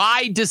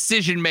 my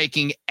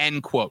decision-making,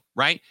 end quote,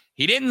 right?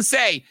 He didn't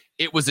say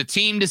it was a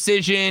team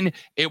decision,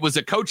 it was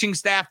a coaching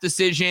staff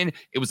decision,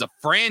 it was a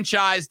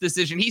franchise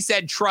decision. He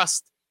said,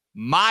 trust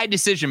my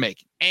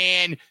decision-making.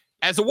 And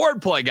as a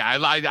wordplay guy,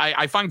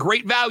 I find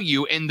great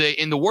value in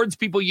the words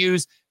people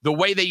use, the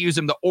way they use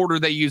them, the order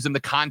they use them, the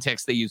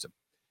context they use them.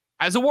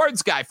 As a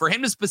words guy, for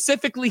him to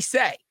specifically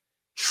say,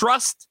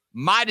 trust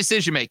my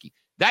decision-making,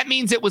 that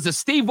means it was a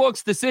Steve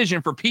Wilks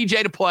decision for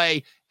PJ to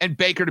play and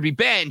Baker to be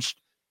benched.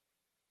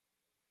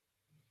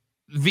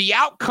 The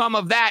outcome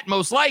of that,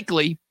 most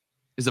likely,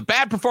 is a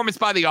bad performance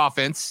by the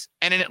offense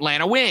and an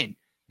Atlanta win.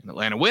 An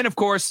Atlanta win, of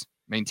course,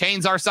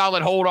 maintains our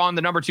solid hold on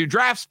the number 2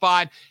 draft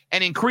spot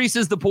and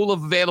increases the pool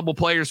of available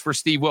players for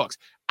Steve Wilks.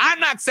 I'm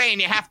not saying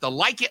you have to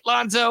like it,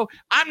 Lonzo.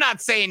 I'm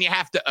not saying you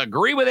have to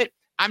agree with it.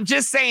 I'm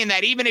just saying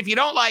that even if you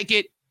don't like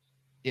it,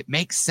 it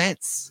makes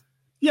sense.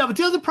 Yeah, but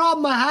the other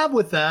problem I have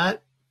with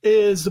that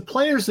is the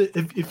players that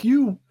if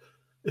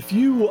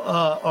you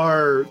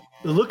are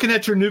looking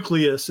at your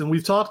nucleus, and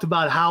we've talked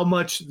about how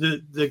much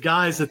the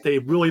guys that they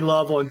really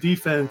love on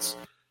defense,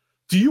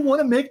 do you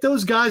want to make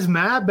those guys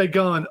mad by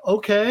going,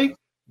 okay,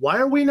 why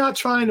are we not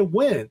trying to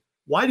win?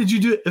 Why did you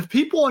do it? If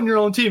people on your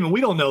own team, and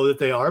we don't know that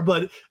they are,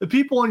 but if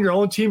people on your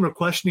own team are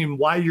questioning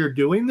why you're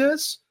doing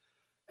this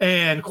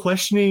and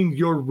questioning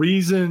your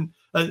reason,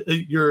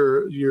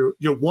 your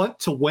want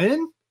to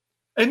win,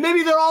 and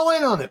maybe they're all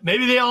in on it.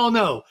 Maybe they all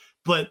know,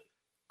 but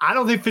I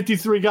don't think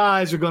 53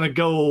 guys are going to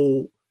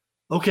go,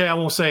 okay, I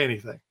won't say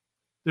anything.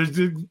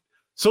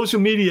 Social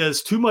media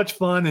is too much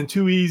fun and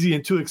too easy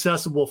and too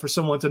accessible for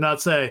someone to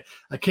not say,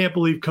 I can't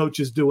believe coach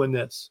is doing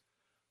this.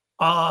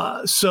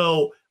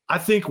 So I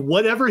think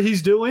whatever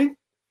he's doing,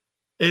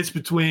 it's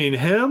between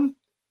him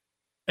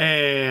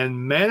and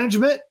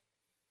management,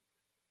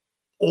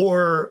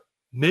 or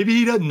maybe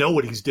he doesn't know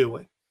what he's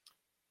doing.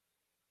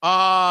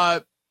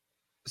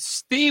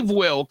 Steve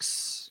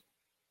Wilkes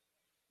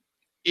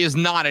is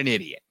not an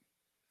idiot,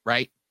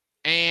 right?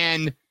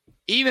 And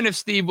even if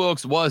Steve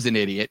Wilkes was an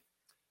idiot,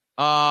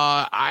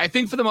 I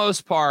think for the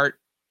most part,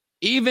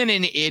 even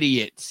an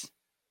idiot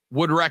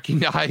would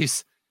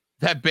recognize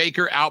that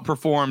Baker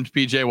outperformed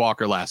PJ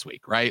Walker last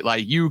week, right?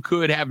 Like, you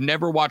could have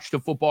never watched a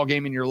football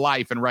game in your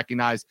life and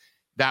recognize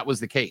that was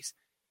the case.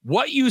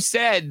 What you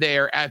said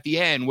there at the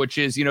end, which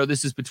is,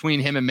 this is between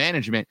him and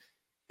management,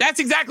 that's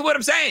exactly what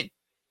I'm saying.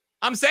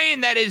 I'm saying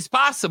that it is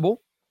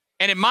possible,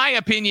 and in my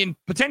opinion,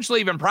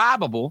 potentially even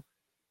probable,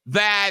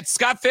 that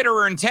Scott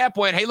Fitterer and Tep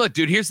went, hey, look,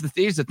 dude, here's the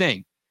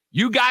thing.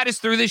 You got us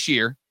through this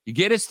year. You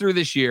get us through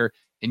this year,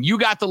 and you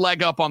got the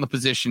leg up on the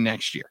position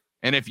next year.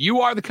 And if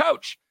you are the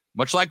coach,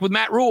 much like with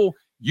Matt Rule,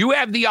 you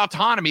have the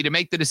autonomy to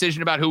make the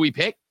decision about who we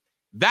pick.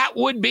 That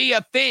would be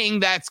a thing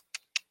that's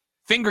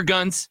finger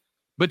guns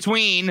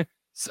between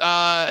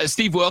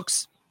Steve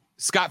Wilkes,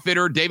 Scott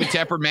Fitterer, David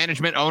Tepper,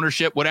 management,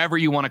 ownership, whatever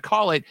you want to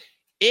call it.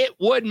 It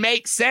would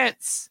make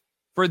sense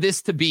for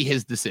this to be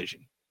his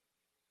decision.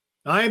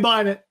 I ain't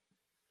buying it.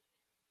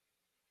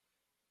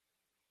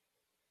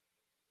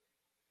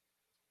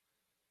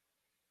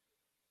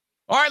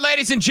 All right,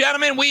 ladies and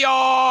gentlemen, we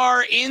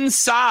are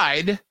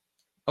inside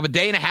of a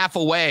day and a half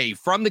away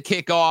from the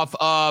kickoff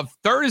of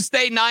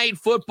Thursday Night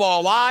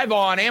Football live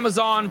on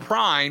Amazon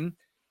Prime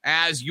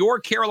as your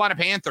Carolina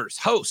Panthers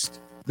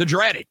host the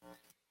dreaded,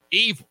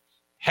 evil,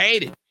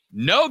 hated,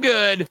 no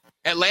good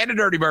Atlanta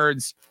Dirty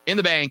Birds in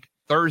the bank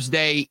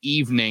Thursday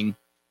evening,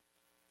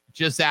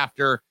 just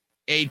after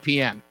 8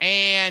 p.m.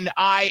 And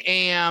I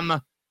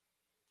am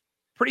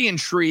pretty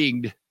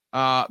intrigued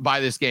by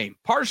this game,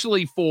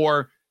 partially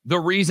for the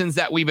reasons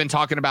that we've been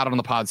talking about on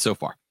the pod so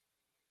far.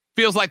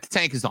 Feels like the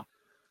tank is on.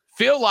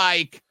 Feel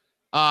like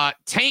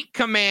tank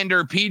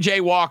commander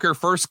PJ Walker,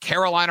 1st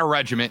Carolina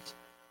Regiment,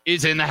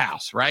 is in the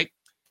house, right?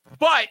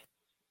 But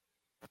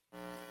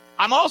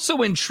I'm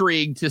also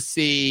intrigued to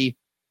see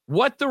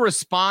what the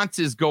response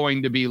is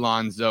going to be,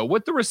 Lonzo,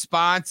 what the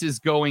response is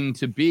going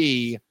to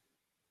be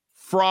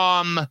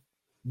from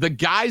the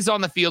guys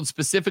on the field,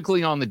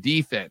 specifically on the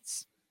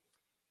defense,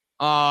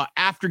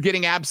 after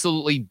getting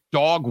absolutely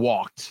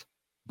dog-walked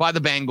by the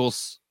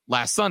Bengals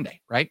last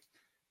Sunday, right?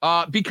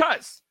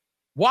 Because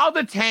while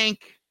the tank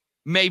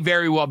may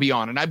very well be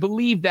on, and I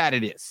believe that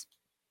it is,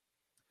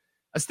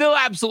 I still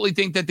absolutely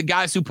think that the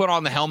guys who put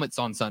on the helmets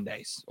on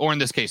Sundays, or in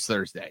this case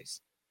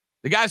Thursdays,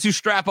 the guys who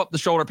strap up the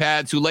shoulder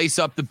pads, who lace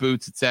up the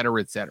boots, et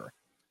cetera,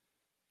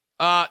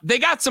 they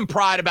got some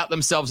pride about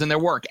themselves and their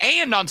work.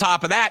 And on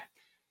top of that,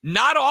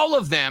 not all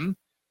of them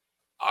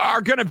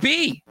are going to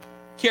be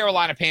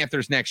Carolina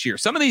Panthers next year.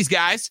 Some of these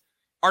guys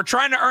are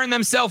trying to earn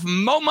themselves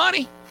more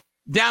money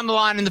down the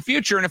line in the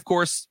future. And of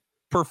course,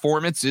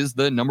 performance is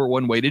the number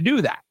one way to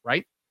do that,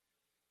 right?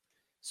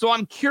 So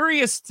I'm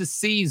curious to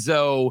see,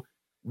 Zoe,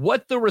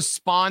 what the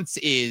response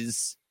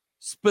is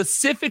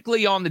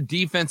specifically on the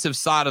defensive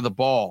side of the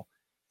ball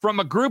from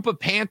a group of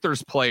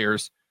Panthers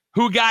players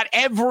who got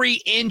every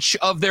inch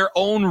of their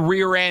own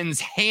rear ends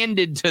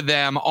handed to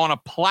them on a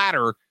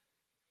platter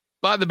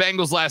by the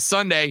Bengals last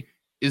Sunday.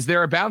 Is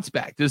there a bounce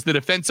back? Does the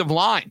defensive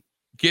line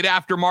get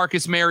after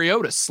Marcus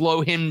Mariota,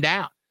 slow him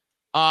down?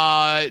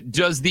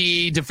 Does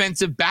the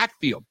defensive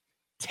backfield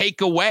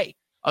take away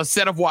a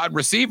set of wide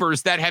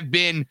receivers that have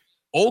been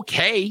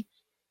okay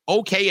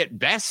at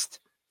best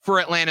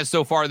for Atlanta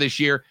so far this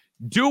year?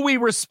 Do we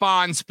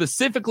respond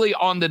specifically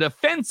on the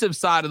defensive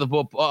side of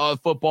the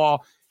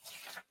football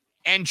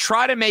and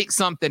try to make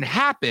something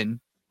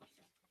happen?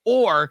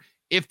 Or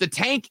if the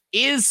tank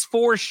is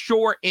for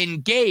sure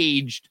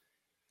engaged,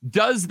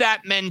 does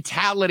that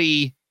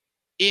mentality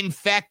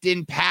infect,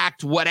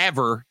 impact,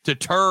 whatever,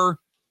 deter,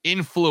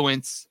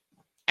 influence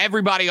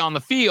everybody on the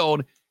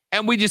field,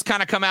 and we just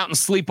kind of come out and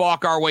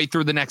sleepwalk our way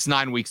through the next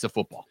 9 weeks of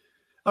football?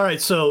 All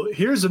right, so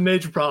here's a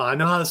major problem. I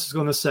know how this is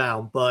going to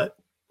sound, but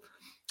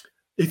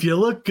if you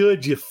look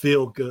good, you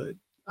feel good.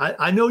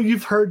 I know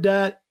you've heard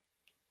that.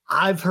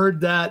 I've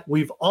heard that.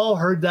 We've all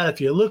heard that.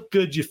 If you look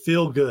good, you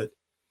feel good.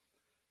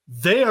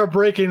 They are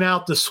breaking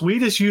out the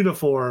sweetest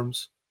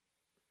uniforms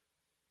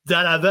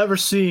that I've ever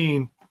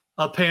seen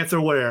a Panther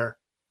wear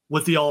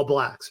with the All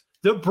Blacks.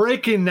 They're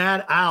breaking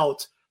that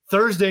out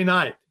Thursday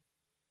night,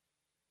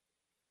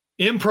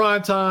 in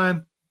prime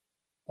time,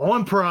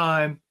 on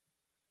prime,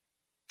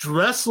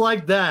 dressed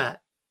like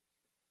that,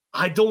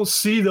 I don't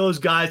see those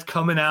guys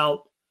coming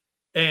out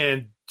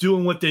and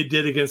doing what they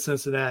did against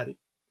Cincinnati.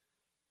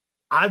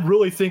 I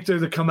really think they're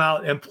going to come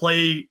out and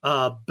play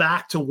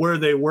back to where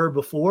they were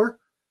before.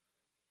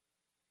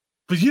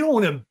 But you don't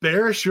want to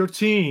embarrass your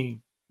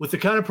team with the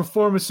kind of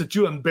performance that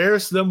you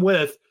embarrass them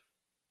with,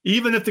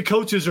 even if the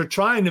coaches are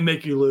trying to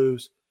make you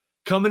lose,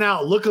 coming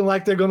out looking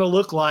like they're going to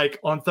look like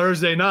on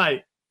Thursday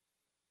night.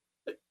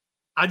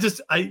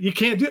 You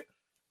can't do it.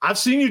 I've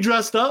seen you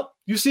dressed up.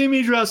 You see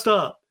me dressed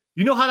up.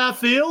 You know how that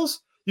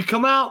feels? You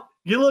come out,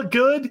 you look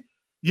good.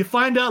 You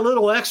find that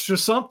little extra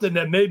something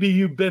that maybe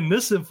you've been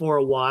missing for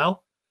a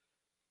while.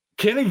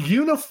 Can a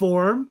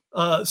uniform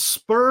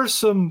spur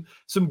some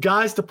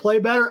guys to play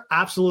better?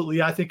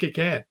 Absolutely, I think it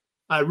can.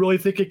 I really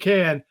think it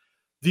can.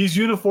 These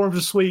uniforms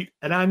are sweet,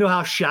 and I know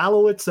how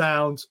shallow it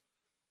sounds.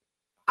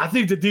 I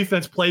think the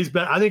defense plays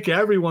better. I think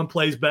everyone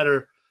plays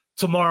better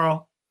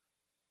tomorrow,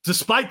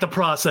 despite the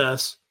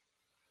process,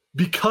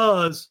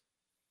 because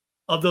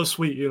of those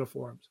sweet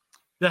uniforms.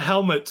 The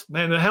helmets,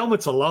 man, the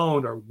helmets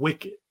alone are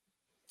wicked.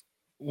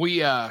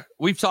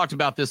 We've talked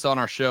about this on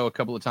our show a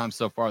couple of times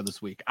so far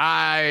this week.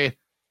 I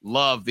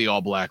love the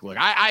all black look.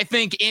 I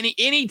think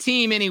any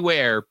team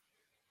anywhere,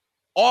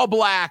 all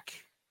black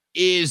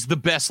is the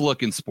best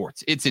look in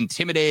sports. It's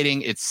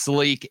intimidating. It's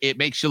sleek. It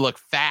makes you look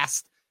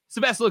fast. It's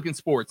the best look in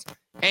sports.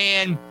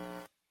 And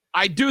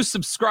I do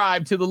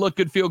subscribe to the look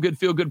good, feel good,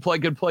 play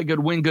good,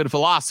 win good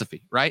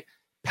philosophy, right?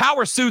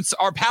 Power suits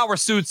are power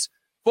suits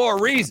for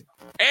a reason.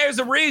 There's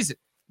a reason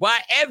why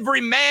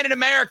every man in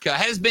America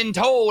has been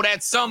told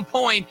at some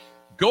point,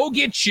 go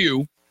get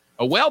you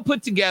a well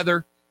put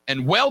together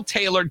and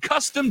well-tailored,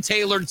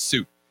 custom-tailored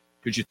suit.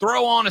 Because you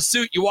throw on a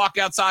suit, you walk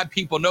outside,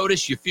 people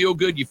notice, you feel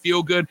good,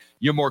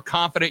 you're more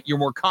confident, you're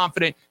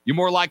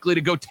more likely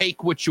to go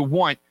take what you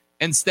want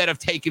instead of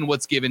taking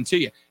what's given to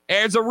you.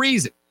 There's a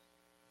reason.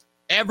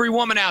 Every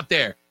woman out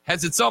there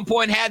has at some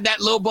point had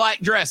that little black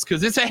dress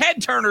because it's a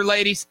head turner,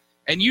 ladies.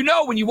 And you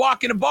know when you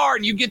walk in a bar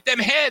and you get them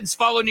heads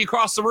following you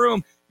across the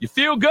room, you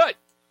feel good.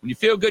 When you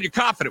feel good, you're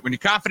confident. When you're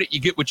confident, you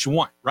get what you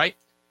want, right?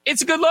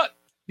 It's a good look.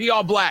 The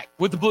all black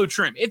with the blue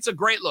trim. It's a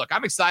great look.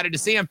 I'm excited to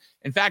see him.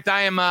 In fact,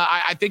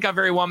 I think I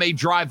very well may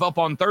drive up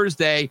on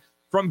Thursday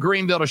from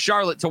Greenville to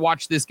Charlotte to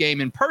watch this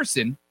game in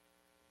person.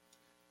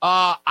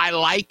 I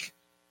like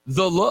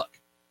the look.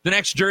 The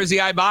next jersey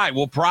I buy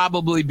will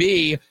probably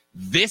be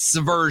this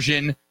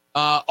version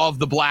of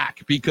the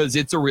black because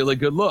it's a really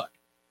good look.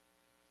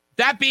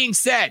 That being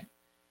said,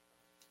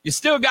 you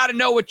still got to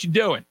know what you're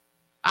doing.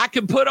 I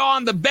can put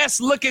on the best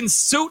looking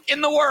suit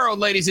in the world,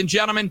 ladies and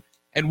gentlemen,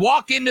 and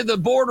walk into the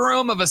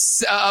boardroom of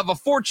a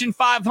Fortune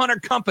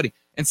 500 company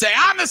and say,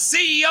 I'm the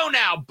CEO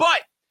now.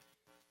 But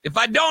if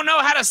I don't know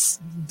how to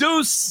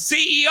do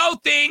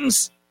CEO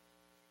things,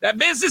 that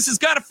business is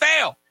going to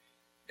fail.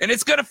 And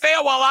it's going to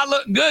fail while I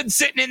look good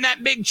sitting in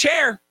that big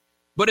chair,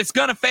 but it's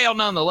going to fail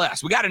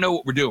nonetheless. We got to know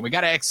what we're doing. We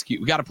got to execute.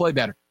 We got to play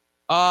better.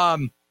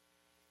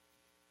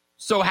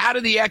 So how do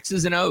the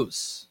X's and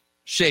O's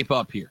shape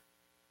up here?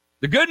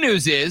 The good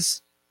news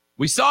is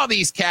we saw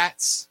these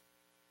cats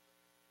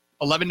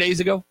 11 days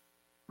ago,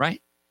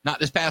 right? Not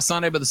this past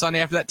Sunday, but the Sunday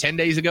after that, 10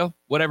 days ago,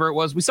 whatever it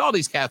was. We saw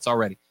these cats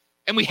already,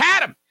 and we had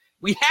them.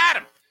 We had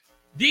them.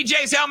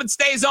 DJ's helmet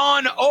stays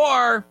on,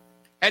 or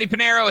Eddie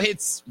Pinheiro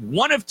hits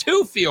one of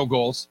two field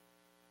goals.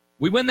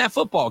 We win that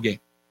football game.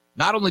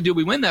 Not only do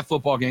we win that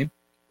football game,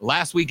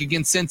 last week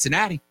against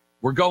Cincinnati,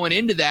 we're going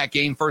into that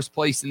game first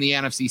place in the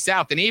NFC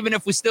South. And even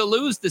if we still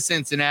lose to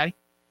Cincinnati,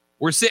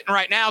 we're sitting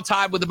right now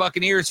tied with the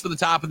Buccaneers for the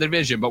top of the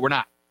division, but we're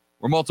not.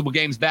 We're multiple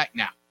games back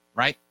now,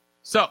 right?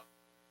 So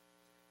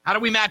how do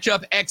we match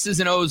up X's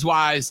and O's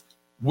wise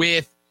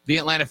with the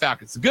Atlanta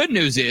Falcons? The good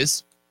news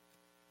is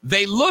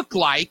they look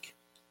like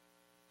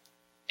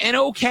an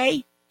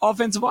okay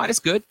offensive line. It's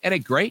good. It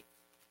ain't great.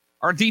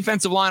 Our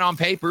defensive line on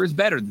paper is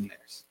better than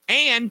theirs.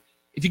 And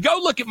if you go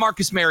look at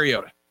Marcus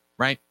Mariota,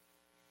 right?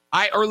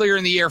 I earlier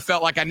in the year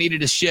felt like I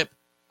needed to ship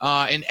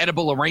an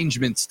edible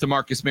arrangements to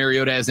Marcus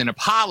Mariota as an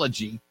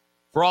apology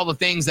for all the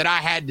things that I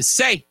had to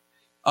say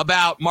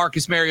about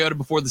Marcus Mariota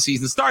before the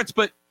season starts.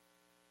 But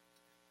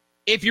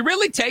if you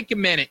really take a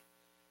minute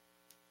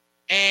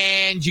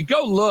and you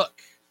go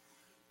look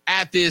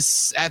at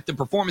the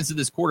performance of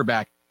this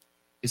quarterback,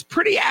 it's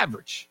pretty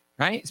average,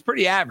 right? It's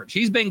pretty average.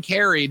 He's been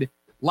carried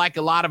like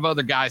a lot of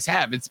other guys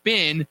have. It's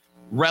been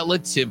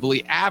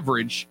relatively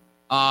average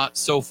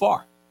so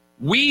far.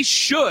 We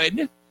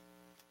should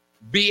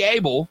be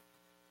able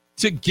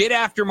to get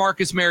after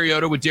Marcus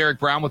Mariota with Derek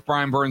Brown, with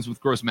Brian Burns, with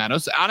Gross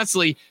Matos.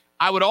 Honestly,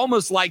 I would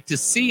almost like to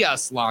see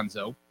us,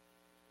 Lonzo,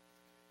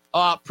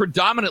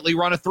 predominantly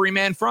run a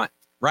three-man front,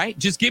 right?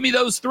 Just give me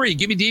those three.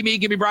 Give me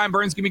DB, give me Brian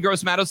Burns, give me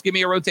Gross Matos, give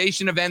me a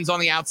rotation of ends on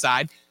the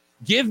outside.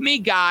 Give me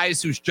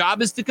guys whose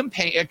job is to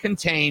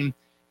contain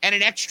and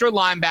an extra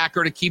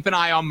linebacker to keep an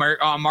eye on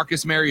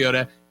Marcus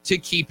Mariota to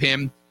keep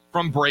him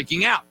from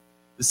breaking out.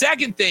 The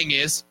second thing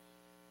is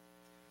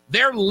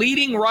their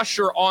leading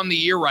rusher on the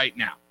year right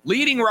now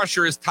Leading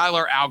rusher is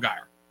Tyler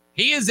Allgeier.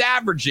 He is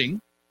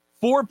averaging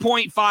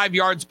 4.5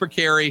 yards per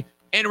carry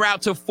en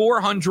route to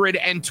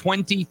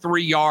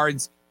 423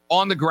 yards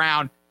on the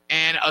ground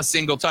and a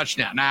single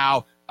touchdown.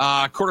 Now,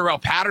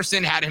 Cordarrelle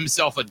Patterson had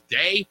himself a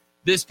day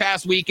this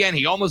past weekend.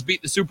 He almost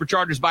beat the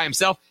Superchargers by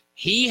himself.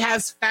 He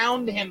has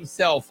found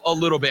himself a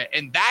little bit,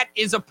 and that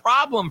is a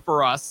problem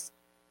for us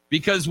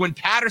because when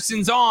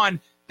Patterson's on,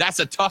 that's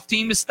a tough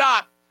team to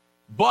stop.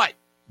 But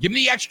give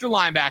me the extra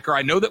linebacker.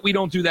 I know that we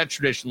don't do that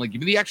traditionally. Give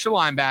me the extra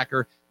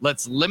linebacker.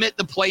 Let's limit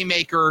the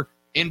playmaker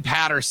in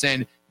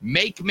Patterson.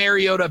 Make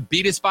Mariota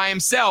beat us by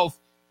himself.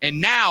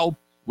 And now,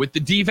 with the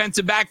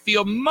defensive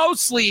backfield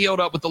mostly healed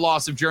up with the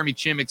loss of Jeremy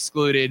Chim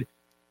excluded,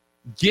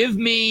 give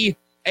me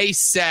a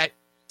set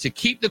to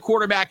keep the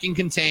quarterback in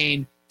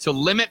contain, to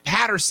limit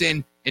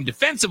Patterson, and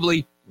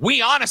defensively,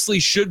 we honestly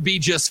should be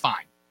just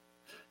fine.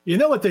 You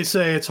know what they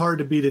say, it's hard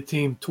to beat a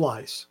team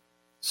twice.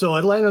 So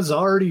Atlanta's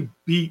already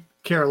beat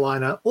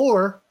Carolina,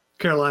 or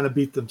Carolina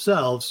beat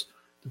themselves,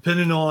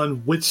 depending on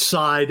which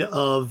side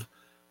of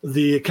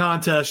the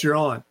contest you're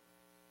on.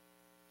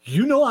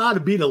 You know how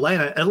to beat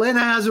Atlanta. Atlanta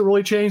hasn't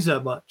really changed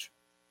that much.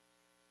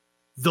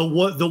 The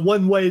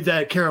one way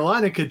that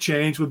Carolina could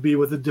change would be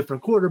with a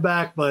different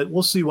quarterback, but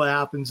we'll see what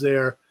happens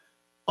there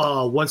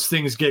once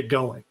things get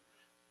going.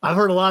 I've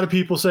heard a lot of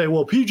people say,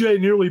 well, PJ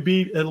nearly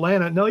beat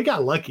Atlanta. No, he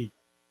got lucky,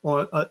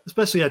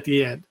 especially at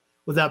the end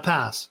with that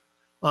pass.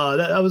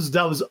 That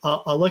was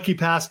a lucky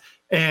pass,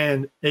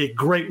 and a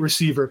great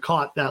receiver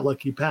caught that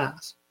lucky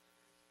pass.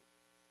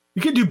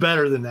 You could do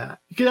better than that.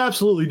 You could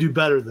absolutely do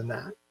better than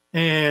that.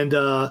 And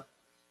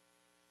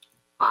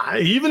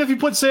even if you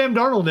put Sam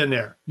Darnold in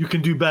there, you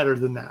can do better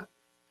than that.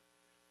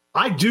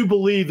 I do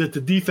believe that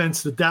the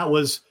defense, that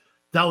was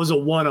a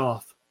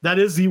one-off. That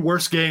is the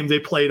worst game they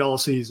played all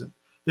season.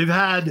 They've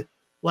had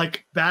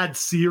like bad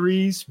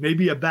series,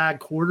 maybe a bad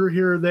quarter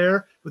here or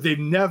there, but they've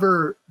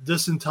never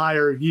this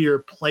entire year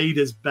played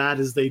as bad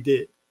as they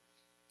did.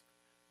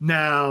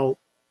 Now,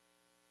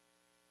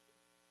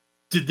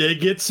 did they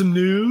get some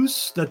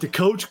news that the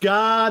coach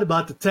got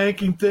about the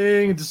tanking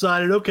thing and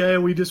decided, okay,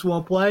 we just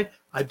won't play?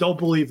 I don't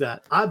believe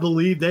that. I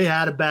believe they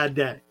had a bad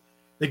day.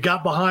 They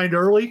got behind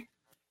early,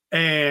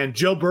 and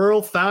Joe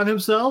Burrow found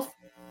himself,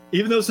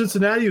 even though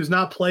Cincinnati was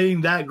not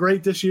playing that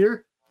great this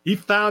year, he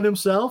found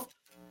himself,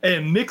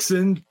 and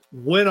Mixon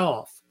went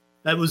off.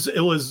 It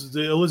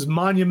was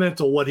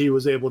monumental what he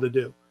was able to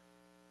do.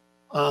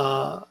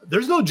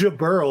 There's no Joe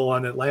Burrow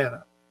on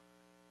Atlanta.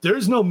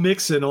 There's no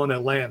Mixon on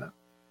Atlanta.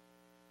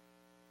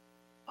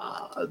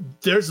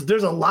 There's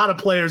a lot of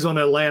players on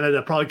Atlanta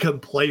that probably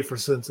couldn't play for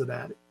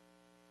Cincinnati.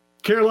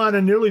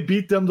 Carolina nearly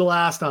beat them the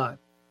last time.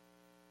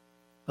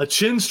 A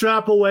chin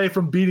strap away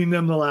from beating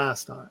them the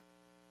last time.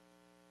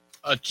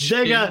 A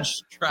chin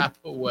strap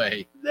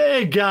away.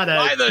 They got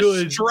by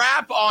the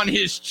strap on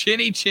his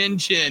chinny chin,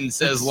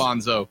 says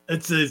Lonzo.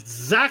 It's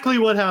exactly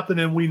what happened,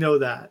 and we know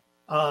that.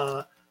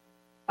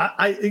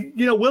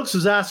 Wilkes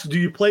was asked, do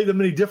you play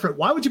them any different?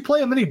 Why would you play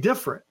them any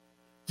different?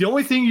 The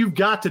only thing you've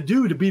got to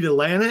do to beat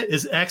Atlanta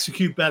is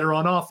execute better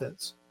on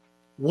offense.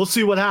 We'll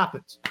see what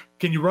happens.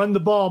 Can you run the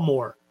ball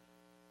more?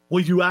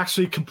 Will you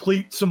actually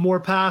complete some more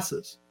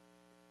passes?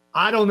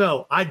 I don't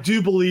know. I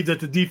do believe that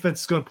the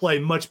defense is going to play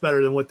much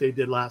better than what they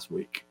did last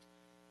week.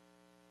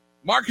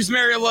 Marcus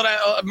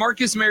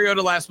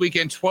Mariota last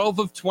weekend, 12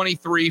 of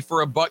 23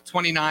 for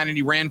 $129, and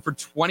he ran for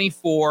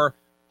 24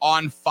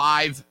 on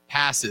 5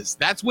 passes.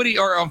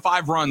 On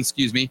 5 runs,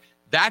 excuse me.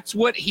 That's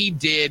what he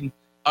did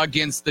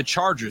against the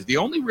Chargers. The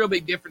only real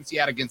big difference he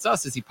had against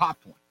us is he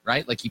popped one,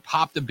 right? Like he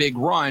popped a big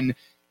run,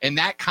 and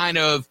that kind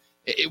of,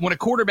 when a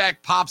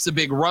quarterback pops a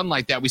big run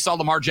like that, we saw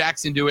Lamar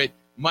Jackson do it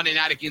Monday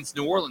night against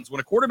New Orleans. When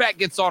a quarterback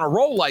gets on a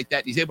roll like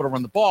that, he's able to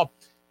run the ball,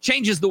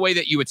 changes the way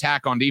that you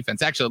attack on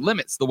defense. Actually, it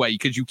limits the way,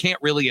 because you can't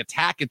really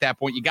attack at that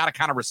point. You got to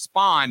kind of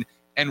respond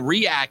and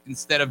react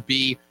instead of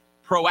be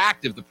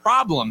proactive. The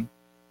problem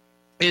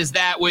is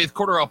that with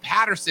Cordarrelle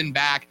Patterson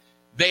back,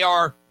 they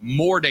are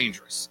more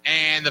dangerous.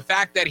 And the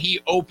fact that he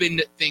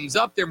opened things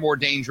up, they're more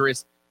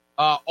dangerous.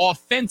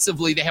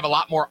 Offensively, they have a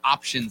lot more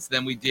options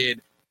than we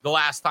did the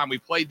last time we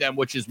played them,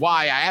 which is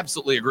why I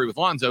absolutely agree with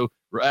Lonzo.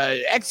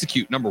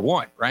 Execute, number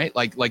one, right?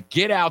 Like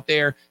get out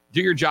there,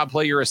 do your job,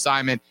 play your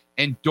assignment,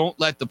 and don't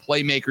let the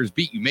playmakers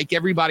beat you. Make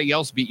everybody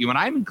else beat you. And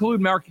I'm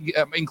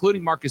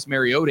including Marcus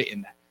Mariota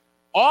in that.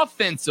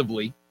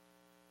 Offensively,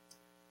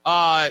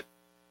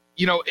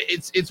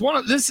 it's one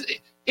of this.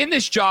 In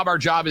this job, our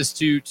job is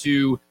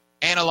to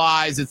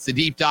analyze. It's the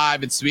deep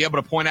dive. It's to be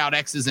able to point out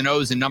X's and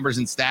O's and numbers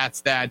and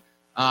stats that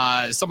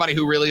somebody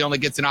who really only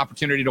gets an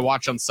opportunity to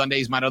watch on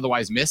Sundays might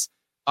otherwise miss.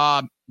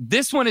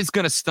 This one is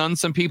going to stun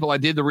some people. I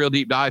did the real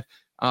deep dive,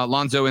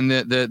 Lonzo, and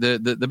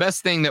the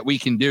best thing that we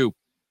can do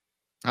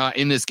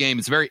in this game,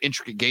 it's a very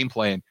intricate game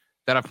plan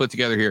that I put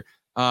together here.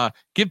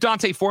 Give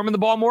Dante Foreman the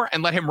ball more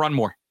and let him run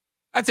more.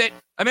 That's it.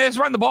 I mean, it's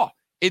run the ball.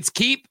 It's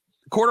keep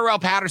Cordarrelle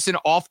Patterson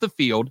off the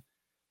field.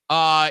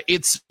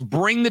 It's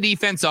bring the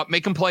defense up,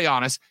 make them play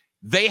honest.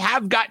 They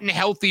have gotten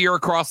healthier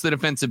across the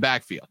defensive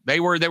backfield. They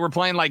were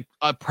playing like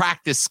a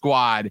practice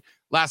squad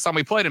last time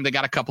we played them. They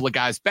got a couple of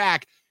guys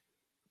back,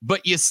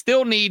 but you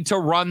still need to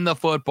run the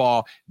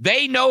football.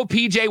 They know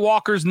P.J.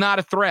 Walker's not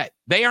a threat.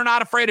 They are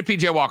not afraid of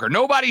P.J. Walker.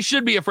 Nobody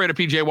should be afraid of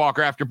P.J.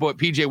 Walker after what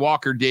P.J.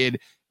 Walker did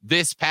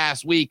this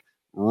past week.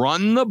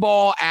 Run the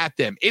ball at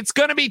them. It's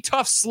going to be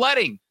tough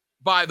sledding,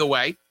 by the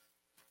way,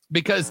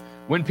 because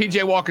when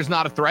P.J. Walker's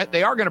not a threat,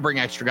 they are going to bring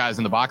extra guys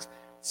in the box.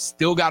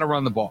 Still got to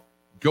run the ball.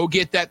 Go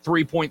get that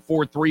 3.4,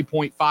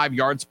 3.5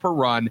 yards per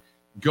run.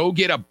 Go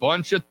get a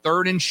bunch of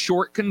third and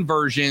short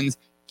conversions.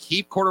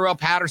 Keep Cordarrelle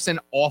Patterson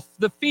off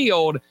the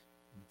field.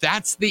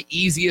 That's the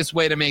easiest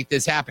way to make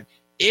this happen.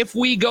 If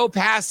we go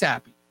pass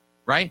happy,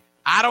 right?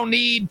 I don't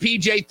need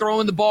PJ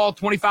throwing the ball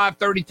 25,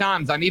 30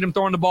 times. I need him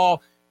throwing the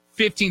ball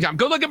 15 times.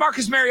 Go look at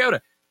Marcus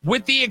Mariota,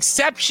 with the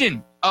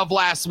exception of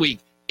last week,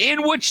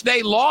 in which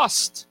they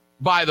lost,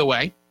 by the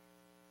way.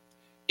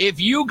 If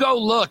you go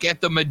look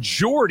at the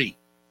majority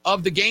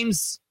of the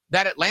games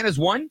that Atlanta's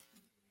won,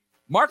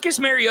 Marcus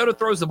Mariota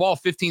throws the ball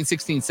 15,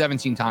 16,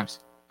 17 times.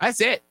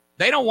 That's it.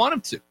 They don't want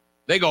him to.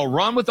 They go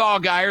run with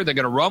Allgeier. They're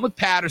going to run with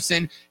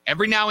Patterson.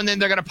 Every now and then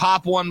they're going to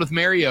pop one with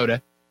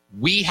Mariota.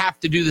 We have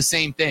to do the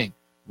same thing.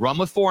 Run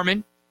with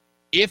Foreman.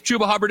 If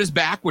Chuba Hubbard is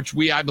back, which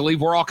I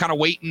believe we're all kind of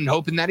waiting and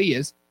hoping that he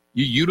is,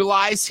 you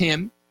utilize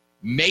him,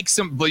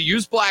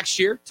 use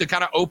Blackshear to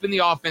kind of open the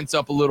offense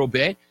up a little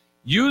bit.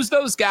 Use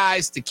those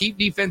guys to keep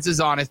defenses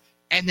honest,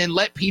 and then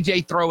let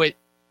PJ throw it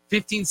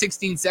 15,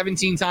 16,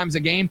 17 times a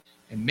game,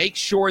 and make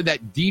sure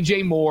that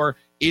DJ Moore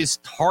is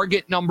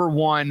target number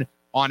one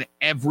on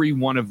every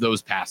one of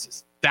those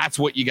passes. That's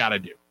what you got to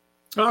do.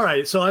 All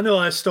right, so I know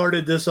I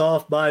started this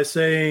off by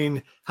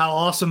saying how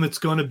awesome it's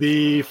going to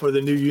be for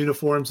the new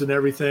uniforms and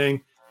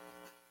everything.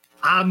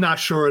 I'm not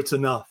sure it's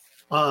enough.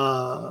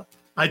 I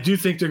do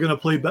think they're going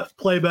to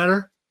play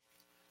better.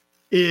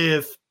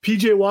 If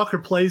P.J. Walker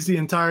plays the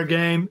entire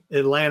game,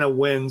 Atlanta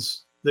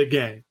wins the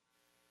game.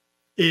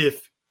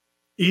 If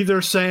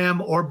either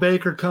Sam or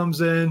Baker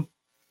comes in,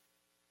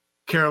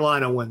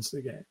 Carolina wins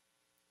the game.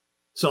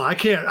 So I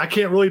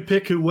can't really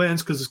pick who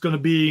wins, because it's going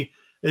to be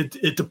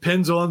it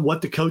depends on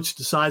what the coach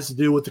decides to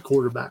do with the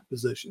quarterback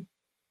position.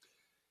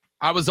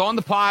 I was on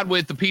the pod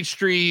with the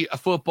Peachtree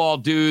Football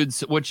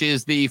Dudes, which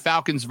is the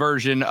Falcons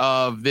version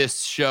of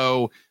this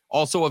show,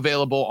 also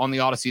available on the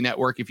Odyssey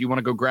Network. If you want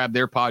to go grab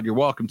their pod, you're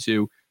welcome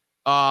to.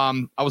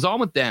 I was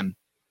on with them,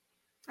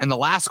 and the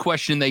last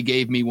question they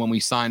gave me when we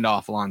signed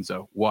off,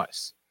 Alonzo,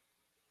 was,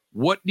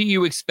 what do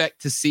you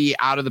expect to see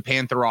out of the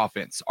Panther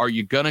offense? Are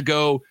you going to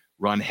go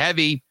run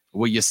heavy?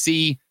 Will you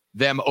see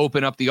them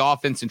open up the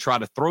offense and try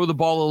to throw the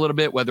ball a little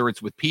bit, whether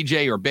it's with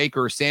PJ or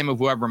Baker or Sam or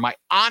whoever? My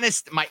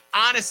honest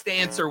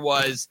answer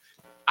was,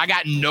 I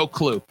got no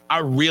clue. I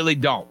really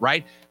don't,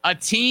 right? A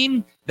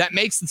team that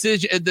makes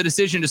the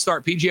decision to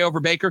start PJ over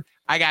Baker,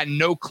 I got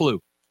no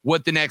clue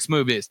what the next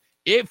move is.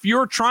 If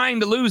you're trying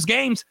to lose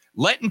games,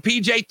 letting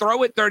PJ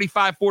throw it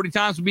 35, 40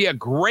 times would be a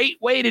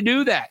great way to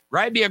do that,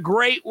 right? Be a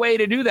great way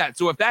to do that.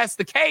 So if that's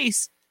the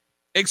case,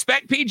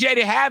 expect PJ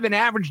to have an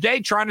average day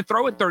trying to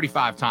throw it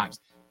 35 times.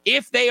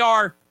 If they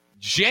are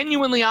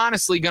genuinely,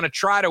 honestly going to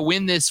try to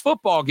win this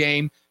football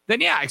game,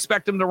 then yeah, I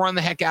expect them to run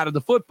the heck out of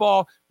the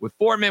football with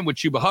Foreman, with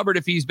Chuba Hubbard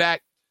if he's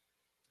back.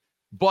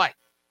 But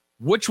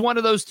which one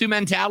of those two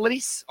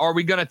mentalities are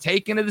we going to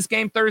take into this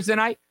game Thursday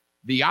night?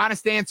 The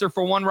honest answer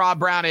for one Rob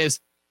Brown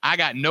is, I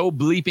got no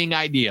bleeping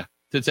idea,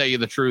 to tell you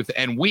the truth,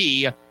 and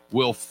we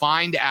will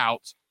find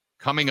out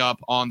coming up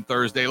on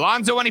Thursday.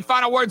 Lonzo, any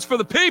final words for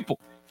the people?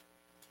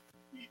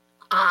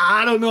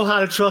 I don't know how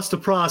to trust the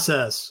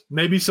process.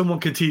 Maybe someone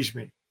can teach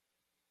me.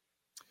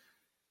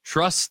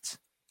 Trust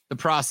the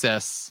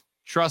process.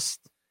 Trust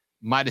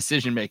my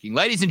decision-making.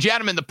 Ladies and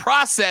gentlemen, the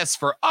process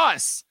for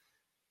us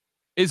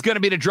is going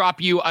to be to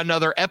drop you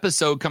another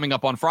episode coming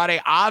up on Friday,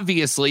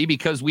 obviously,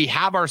 because we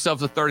have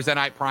ourselves a Thursday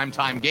night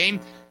primetime game.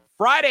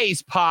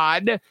 Friday's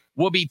pod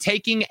will be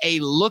taking a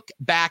look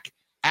back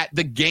at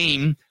the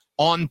game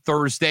on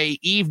Thursday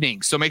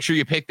evening. So make sure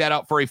you pick that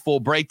up for a full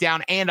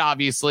breakdown. And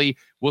obviously,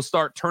 we'll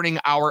start turning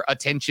our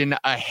attention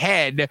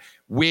ahead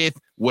with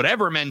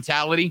whatever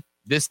mentality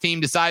this team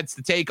decides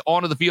to take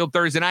onto the field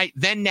Thursday night.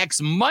 Then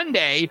next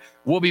Monday,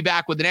 we'll be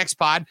back with the next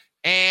pod.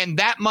 And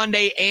that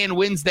Monday and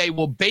Wednesday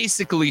will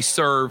basically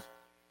serve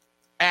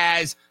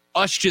as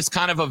us just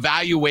kind of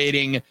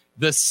evaluating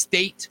the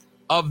state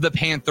of the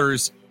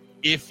Panthers,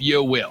 if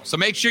you will. So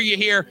make sure you're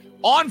here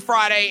on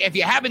Friday. If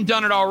you haven't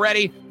done it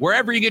already,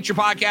 wherever you get your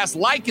podcast,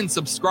 like and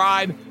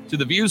subscribe to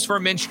the Views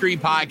from Mint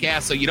Street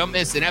podcast so you don't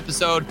miss an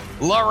episode.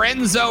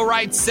 Lorenzo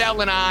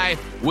Wrightsell and I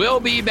will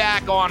be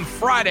back on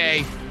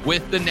Friday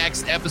with the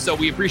next episode.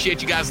 We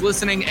appreciate you guys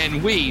listening,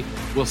 and we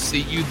will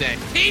see you then.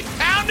 Keep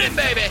pounding,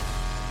 baby!